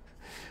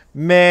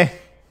 Meh.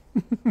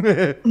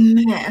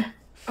 Meh.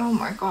 Oh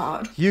my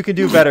god. You can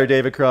do better,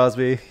 David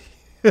Crosby.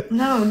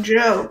 No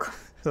joke.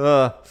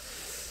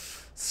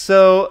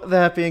 So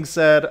that being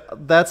said,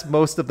 that's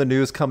most of the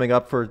news coming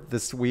up for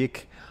this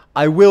week.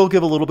 I will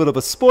give a little bit of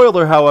a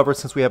spoiler, however,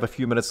 since we have a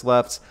few minutes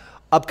left.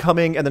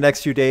 Upcoming in the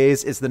next few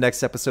days is the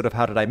next episode of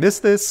How Did I Miss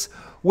This?,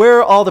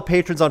 where all the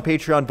patrons on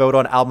Patreon vote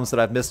on albums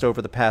that I've missed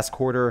over the past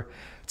quarter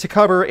to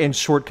cover in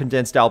short,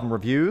 condensed album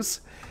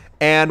reviews.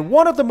 And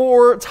one of the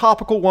more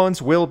topical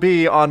ones will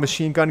be on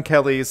Machine Gun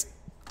Kelly's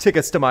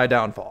Tickets to My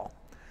Downfall.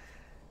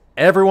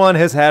 Everyone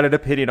has had an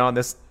opinion on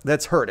this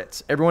that's heard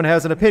it. Everyone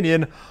has an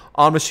opinion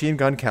on Machine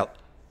Gun Kelly.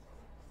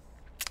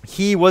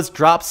 He was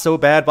dropped so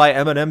bad by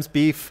Eminem's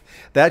beef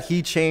that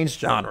he changed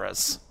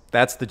genres.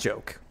 That's the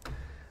joke.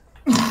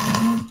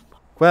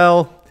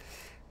 Well,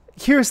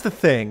 here's the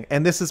thing,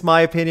 and this is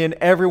my opinion.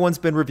 Everyone's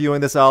been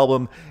reviewing this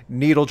album.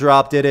 Needle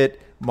Drop did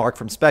it. Mark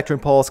from Spectrum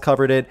Pulse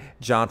covered it.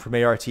 John from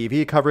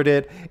ARTV covered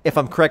it. If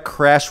I'm correct,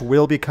 Crash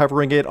will be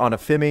covering it on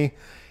Ephemy.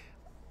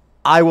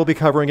 I will be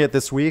covering it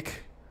this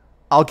week.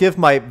 I'll give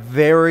my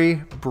very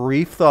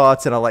brief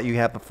thoughts, and I'll let you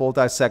have the full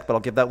dissect, but I'll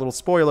give that little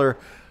spoiler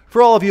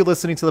for all of you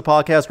listening to the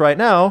podcast right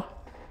now.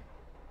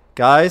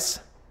 Guys,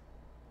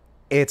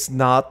 it's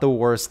not the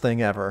worst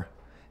thing ever.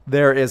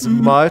 There is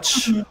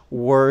much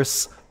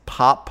worse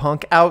pop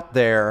punk out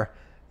there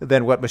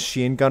than what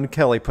Machine Gun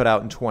Kelly put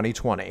out in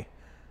 2020.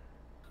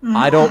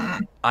 I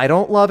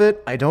don't love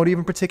it. I don't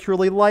even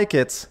particularly like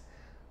it.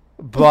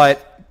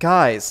 But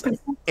guys,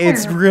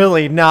 it's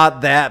really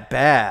not that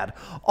bad.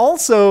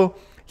 Also,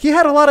 he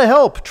had a lot of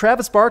help.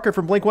 Travis Barker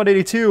from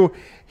Blink-182,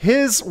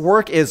 his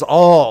work is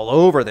all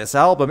over this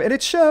album, and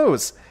it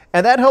shows.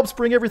 And that helps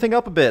bring everything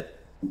up a bit.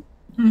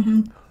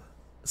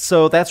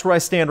 So that's where I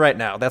stand right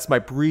now. That's my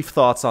brief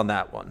thoughts on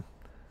that one.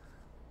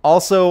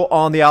 Also,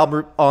 on the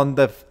album, on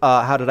the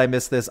How Did I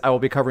Miss This?, I will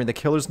be covering The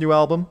Killer's new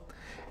album,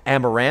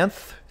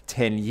 Amaranth,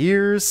 10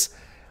 Years.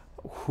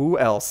 Who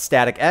else?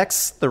 Static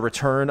X, the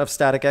return of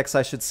Static X,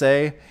 I should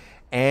say.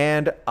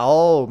 And,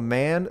 oh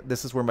man,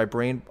 this is where my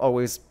brain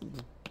always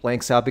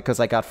blanks out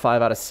because I got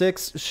 5 out of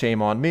 6.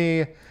 Shame on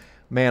me.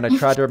 Man, I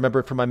tried to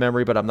remember it from my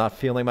memory, but I'm not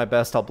feeling my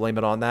best. I'll blame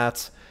it on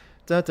that.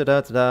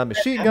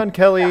 Machine Gun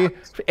Kelly,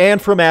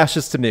 and From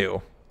Ashes to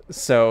New.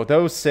 So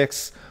those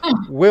 6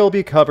 will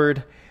be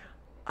covered.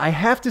 I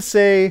have to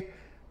say,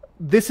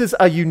 this is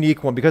a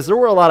unique one because there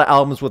were a lot of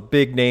albums with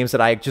big names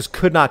that I just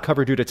could not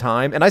cover due to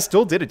time, and I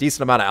still did a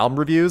decent amount of album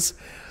reviews.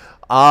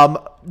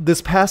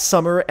 This past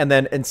summer and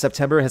then in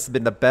September has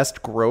been the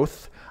best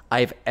growth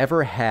I've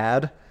ever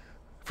had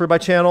for my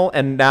channel,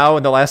 and now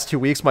in the last 2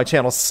 weeks, my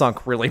channel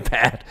sunk really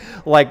bad.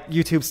 Like,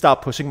 YouTube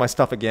stopped pushing my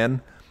stuff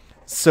again,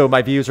 so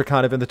my views are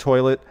kind of in the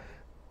toilet.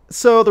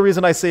 So the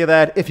reason I say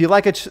that, if you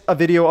like a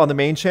video on the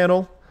main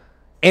channel,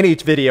 any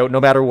video, no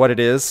matter what it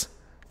is,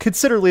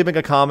 consider leaving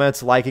a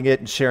comment, liking it,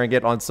 and sharing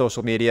it on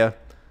social media.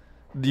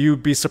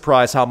 You'd be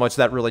surprised how much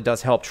that really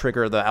does help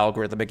trigger the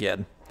algorithm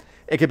again.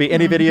 It could be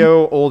any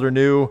video, old or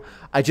new.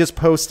 I just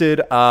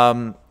posted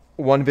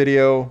one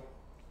video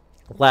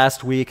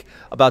last week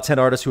about 10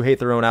 artists who hate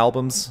their own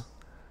albums.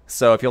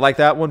 So if you like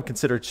that one,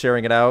 consider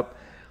sharing it out.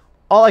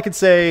 All I can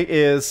say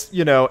is,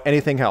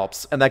 anything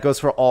helps. And that goes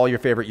for all your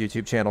favorite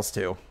YouTube channels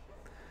too.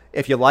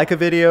 If you like a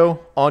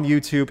video on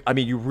YouTube,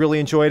 you really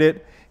enjoyed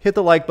it, hit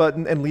the like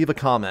button and leave a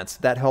comment.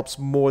 That helps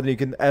more than you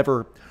can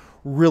ever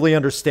really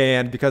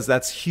understand, because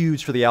that's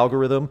huge for the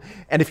algorithm.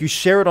 And if you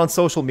share it on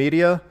social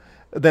media,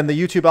 then the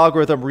YouTube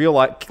algorithm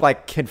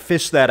can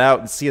fish that out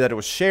and see that it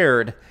was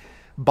shared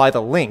by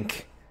the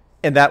link.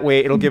 And that way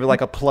it'll give it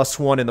like a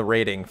 +1 in the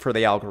rating for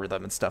the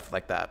algorithm and stuff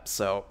like that.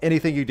 So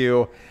anything you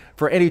do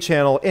for any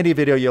channel, any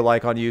video you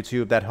like on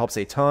YouTube, that helps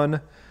a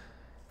ton.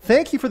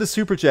 Thank you for the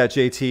super chat,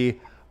 JT.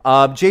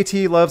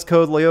 JT Loves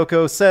Code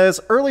Lyoko says,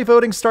 early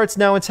voting starts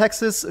now in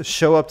Texas.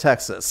 Show up,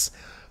 Texas.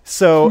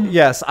 So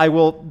yes, I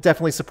will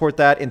definitely support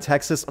that in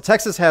Texas.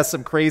 Texas has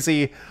some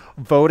crazy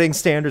voting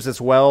standards as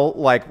well,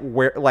 like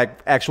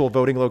actual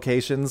voting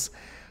locations.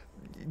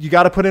 You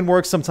got to put in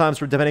work sometimes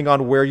depending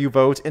on where you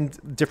vote in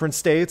different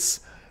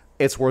states.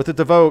 It's worth it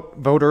to vote.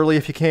 Vote early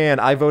if you can.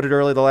 I voted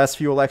early the last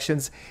few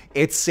elections.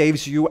 It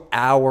saves you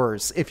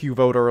hours if you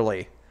vote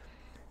early.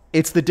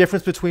 It's the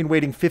difference between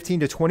waiting 15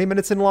 to 20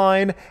 minutes in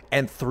line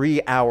and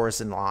 3 hours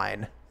in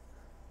line.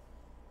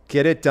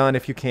 Get it done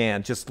if you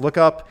can. Just look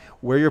up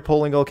where your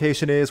polling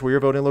location is, where your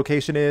voting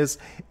location is,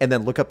 and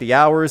then look up the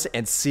hours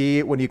and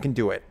see when you can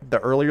do it. The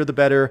earlier, the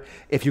better.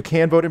 If you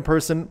can vote in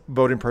person,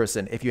 vote in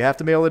person. If you have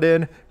to mail it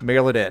in,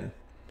 mail it in.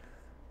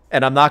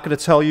 And I'm not going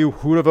to tell you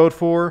who to vote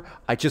for.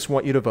 I just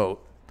want you to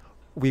vote.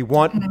 We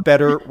want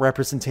better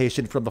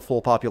representation from the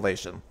full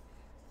population.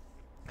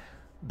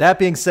 That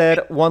being said,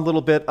 one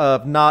little bit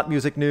of not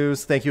music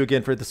news. Thank you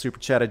again for the super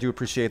chat. I do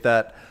appreciate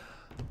that.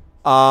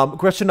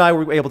 Gretchen and I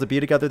were able to be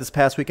together this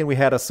past weekend. We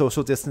had a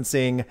social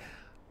distancing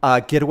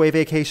getaway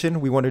vacation.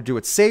 We wanted to do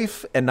it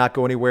safe and not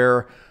go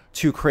anywhere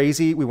too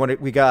crazy. We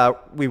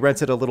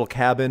rented a little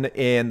cabin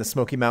in the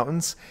Smoky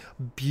Mountains.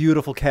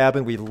 Beautiful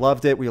cabin. We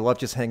loved it. We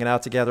loved just hanging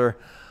out together.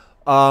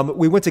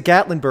 We went to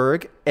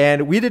Gatlinburg,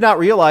 and we did not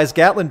realize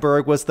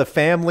Gatlinburg was the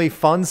family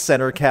fun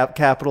center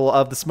capital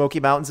of the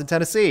Smoky Mountains in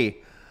Tennessee.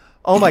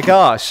 Oh my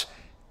gosh.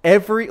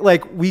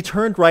 We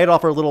turned right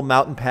off our little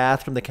mountain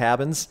path from the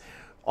cabins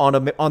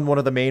on one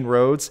of the main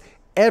roads.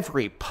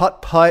 Every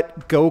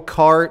putt-putt,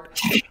 go-kart,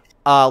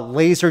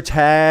 laser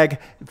tag,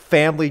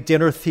 family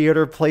dinner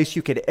theater place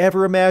you could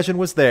ever imagine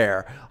was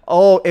there.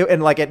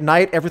 And at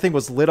night, everything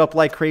was lit up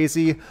like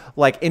crazy,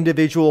 like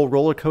individual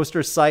roller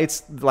coaster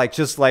sites,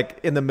 just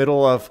in the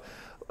middle of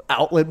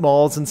outlet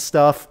malls and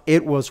stuff.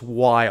 It was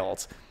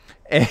wild.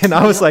 And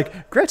I was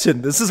like,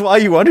 Gretchen, this is why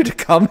you wanted to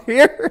come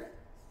here?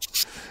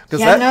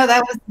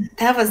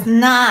 That was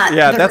not.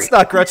 Yeah, that's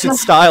not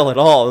Gretchen's style at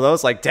all. That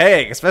was like,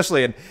 dang,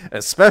 especially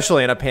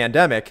in a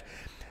pandemic.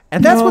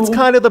 And that's what's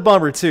kind of the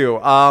bummer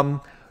too.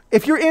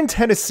 If you're in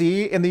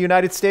Tennessee in the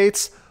United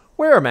States,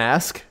 wear a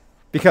mask,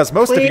 because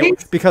most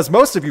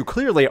of you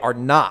clearly are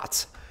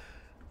not.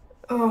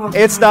 Oh,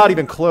 it's not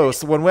even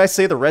close. When I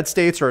say the red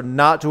states are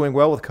not doing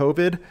well with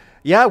COVID,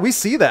 yeah, we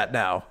see that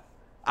now.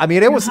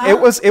 It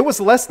was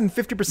less than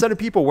 50% of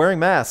people wearing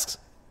masks.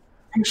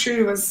 I'm sure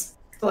it was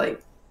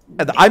like.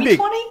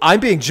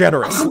 I'm being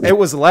generous. It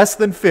was less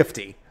than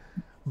 50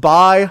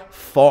 by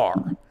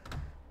far.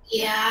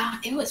 Yeah,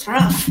 it was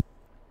rough.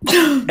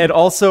 And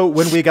also,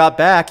 when we got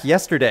back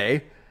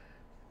yesterday,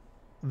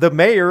 the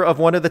mayor of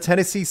one of the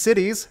Tennessee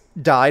cities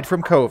died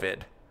from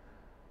COVID.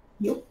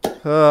 Yep.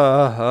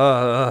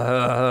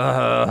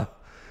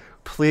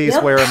 Please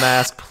wear a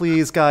mask.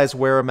 Please, guys,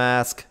 wear a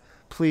mask.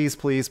 Please,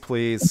 please,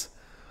 please.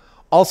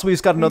 Also, we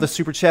just got another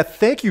super chat.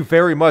 Thank you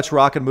very much,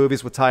 Rockin'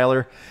 Movies with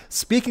Tyler.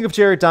 Speaking of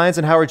Jared Dines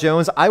and Howard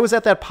Jones, I was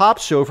at that pop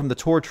show from the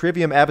tour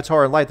Trivium,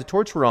 Avatar, and Light the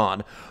Torch were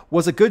on.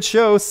 Was a good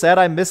show. Sad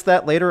I missed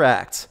that later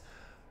act.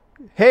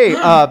 Hey,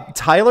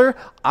 Tyler,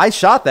 I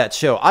shot that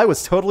show. I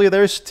was totally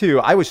there too.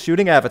 I was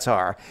shooting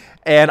Avatar.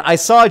 And I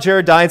saw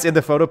Jared Dines in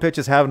the photo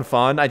pitches having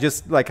fun. I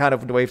just kind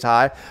of waved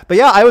hi. But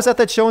yeah, I was at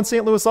that show in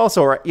St. Louis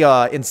also, or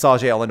in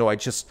Sauget, Illinois,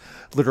 just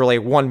literally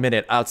 1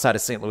 minute outside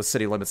of St. Louis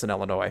city limits in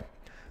Illinois.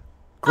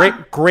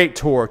 Great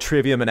tour,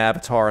 Trivium and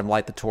Avatar and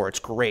Light the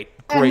Torch. Great.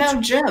 No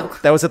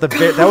joke. That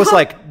was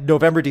like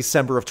November,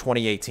 December of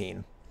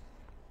 2018.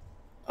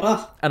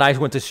 Ugh. And I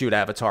went to shoot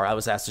Avatar. I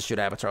was asked to shoot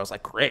Avatar. I was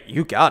like, great,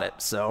 you got it.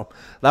 So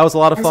that was a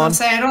lot of I was fun. gonna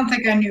say, I don't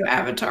think I knew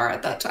Avatar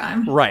at that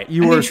time. Right. I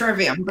knew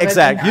Trivium. But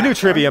Exactly. You knew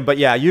Avatar. Trivium, but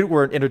yeah, you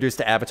weren't introduced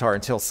to Avatar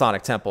until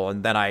Sonic Temple.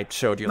 And then I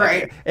showed you, like,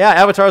 Right. yeah,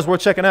 Avatar is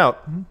worth checking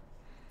out.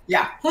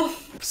 Yeah.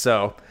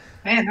 So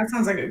Man, that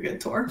sounds like a good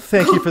tour.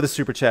 thank you for the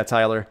super chat,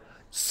 Tyler.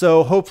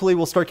 So hopefully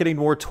we'll start getting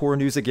more tour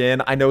news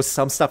again. I know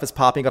some stuff is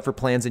popping up for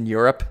plans in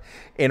Europe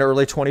in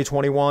early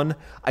 2021.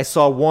 I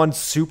saw one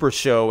super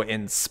show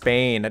in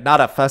Spain, not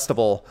a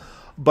festival,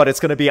 but it's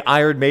going to be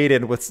Iron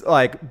Maiden with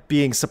like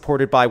being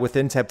supported by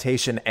Within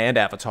Temptation and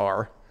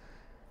Avatar.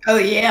 Oh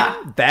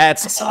yeah.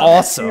 That's I saw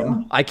awesome. that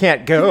too. I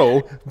can't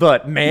go,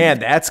 but man,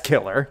 that's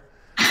killer.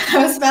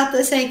 I was about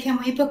to say, can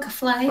we book a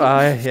flight?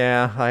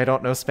 Yeah, I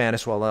don't know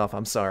Spanish well enough.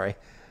 I'm sorry.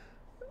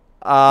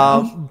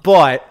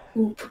 But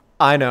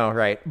I know,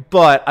 right?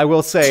 But I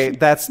will say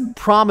that's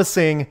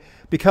promising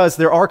because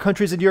there are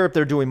countries in Europe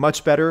that are doing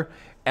much better,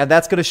 and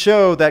that's going to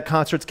show that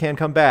concerts can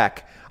come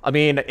back. I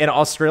mean, in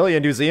Australia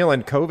and New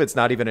Zealand, COVID's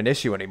not even an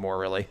issue anymore,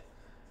 really.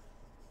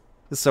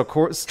 So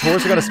tours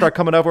are going to start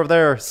coming over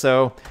there.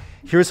 So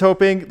here's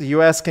hoping the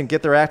U.S. can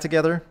get their act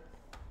together.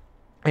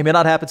 It may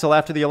not happen until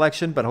after the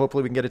election, but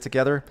hopefully we can get it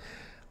together.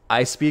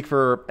 I speak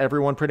for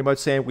everyone pretty much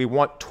saying we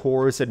want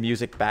tours and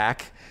music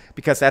back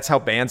because that's how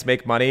bands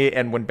make money.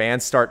 And when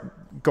bands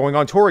start going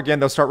on tour again,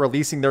 they'll start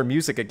releasing their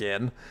music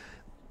again.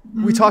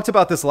 Mm-hmm. We talked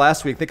about this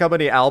last week. Think how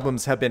many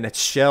albums have been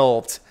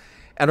shelved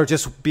and are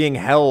just being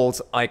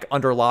held like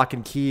under lock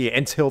and key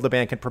until the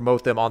band can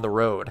promote them on the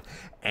road.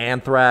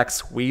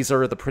 Anthrax,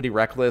 Weezer, The Pretty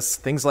Reckless,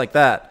 things like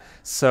that.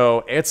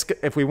 So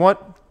if we want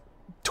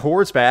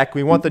tours back,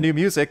 we want the new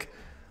music,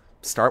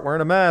 start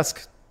wearing a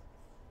mask.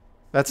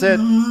 That's it.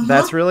 Mm-hmm.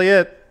 That's really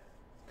it.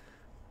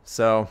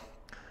 So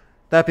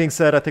that being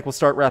said, I think we'll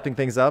start wrapping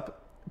things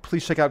up.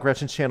 Please check out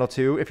Gretchen's channel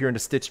too if you're into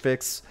Stitch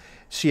Fix.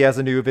 She has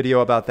a new video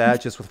about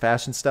that, just with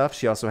fashion stuff.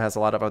 She also has a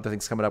lot of other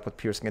things coming up with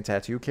piercing and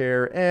tattoo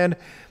care and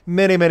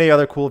many, many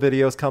other cool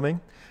videos coming.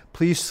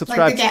 Please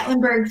subscribe. Like the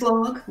Gatlinburg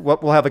vlog.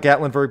 We'll have a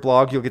Gatlinburg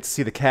vlog. You'll get to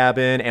see the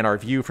cabin and our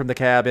view from the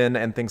cabin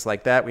and things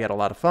like that. We had a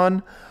lot of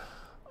fun.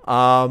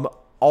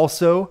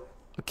 Also,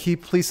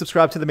 please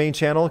subscribe to the main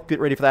channel. Get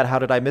ready for that. How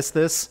did I miss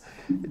this?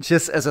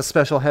 Just as a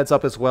special heads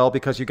up as well,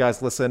 because you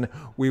guys listen,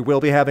 we will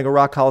be having a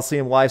Rock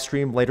Coliseum live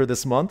stream later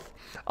this month.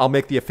 I'll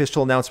make the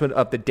official announcement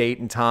of the date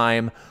and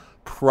time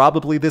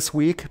probably this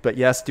week, but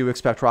yes, do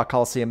expect Rock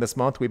Coliseum this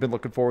month. We've been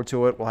looking forward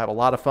to it. We'll have a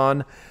lot of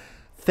fun.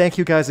 Thank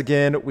you guys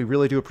again. We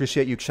really do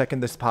appreciate you checking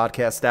this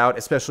podcast out,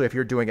 especially if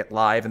you're doing it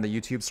live in the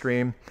YouTube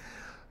stream.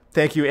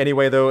 Thank you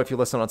anyway, though, if you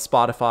listen on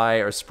Spotify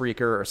or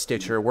Spreaker or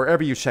Stitcher,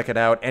 wherever you check it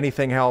out,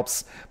 anything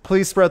helps.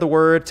 Please spread the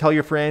word. Tell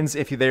your friends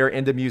if they're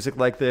into music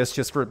like this,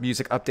 just for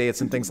music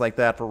updates and things like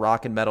that, for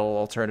rock and metal,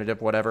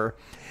 alternative, whatever.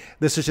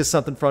 This is just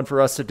something fun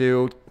for us to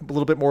do, a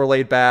little bit more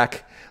laid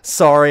back.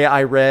 Sorry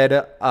I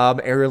read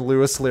Aaron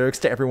Lewis lyrics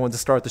to everyone to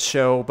start the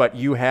show, but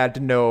you had to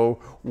know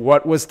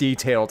what was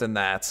detailed in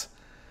that.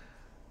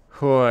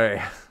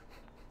 Hoy.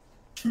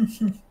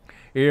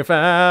 If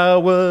I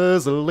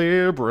was a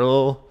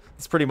liberal...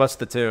 It's pretty much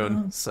the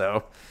tune,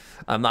 so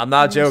I'm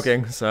not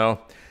joking. So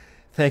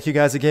thank you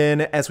guys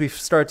again. As we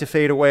start to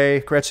fade away,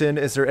 Gretchen,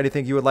 is there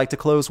anything you would like to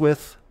close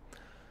with?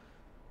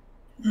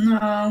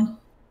 No.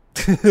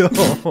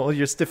 Oh,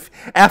 you're stiff.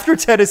 After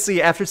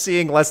Tennessee, after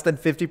seeing less than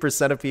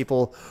 50% of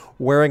people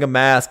wearing a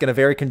mask in a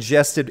very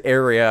congested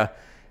area,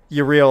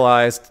 you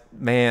realized,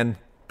 man,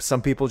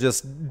 some people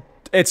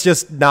it's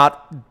just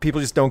not,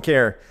 people just don't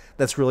care.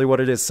 That's really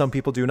what it is. Some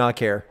people do not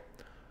care.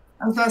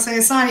 I was about to say,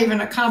 it's not even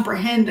a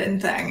comprehending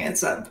thing.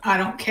 It's a I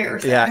don't care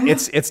thing. Yeah,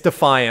 it's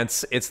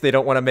defiance. It's they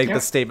don't want to make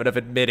the statement of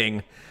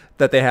admitting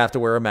that they have to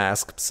wear a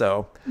mask.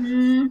 So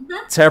to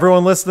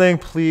everyone listening,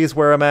 please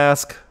wear a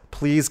mask.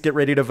 Please get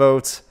ready to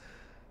vote.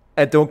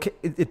 And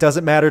it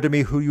doesn't matter to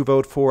me who you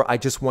vote for. I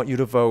just want you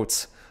to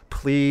vote.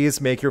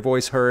 Please make your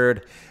voice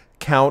heard.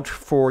 Count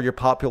for your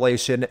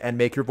population and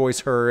make your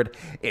voice heard.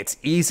 It's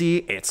easy.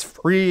 It's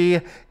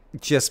free.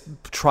 Just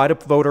try to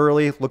vote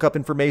early. Look up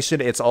information.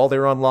 It's all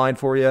there online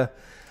for you.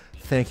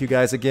 Thank you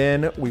guys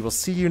again. We will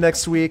see you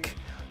next week.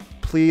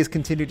 Please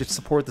continue to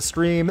support the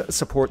stream,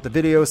 support the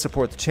videos,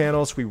 support the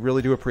channels. We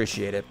really do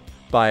appreciate it.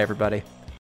 Bye, everybody.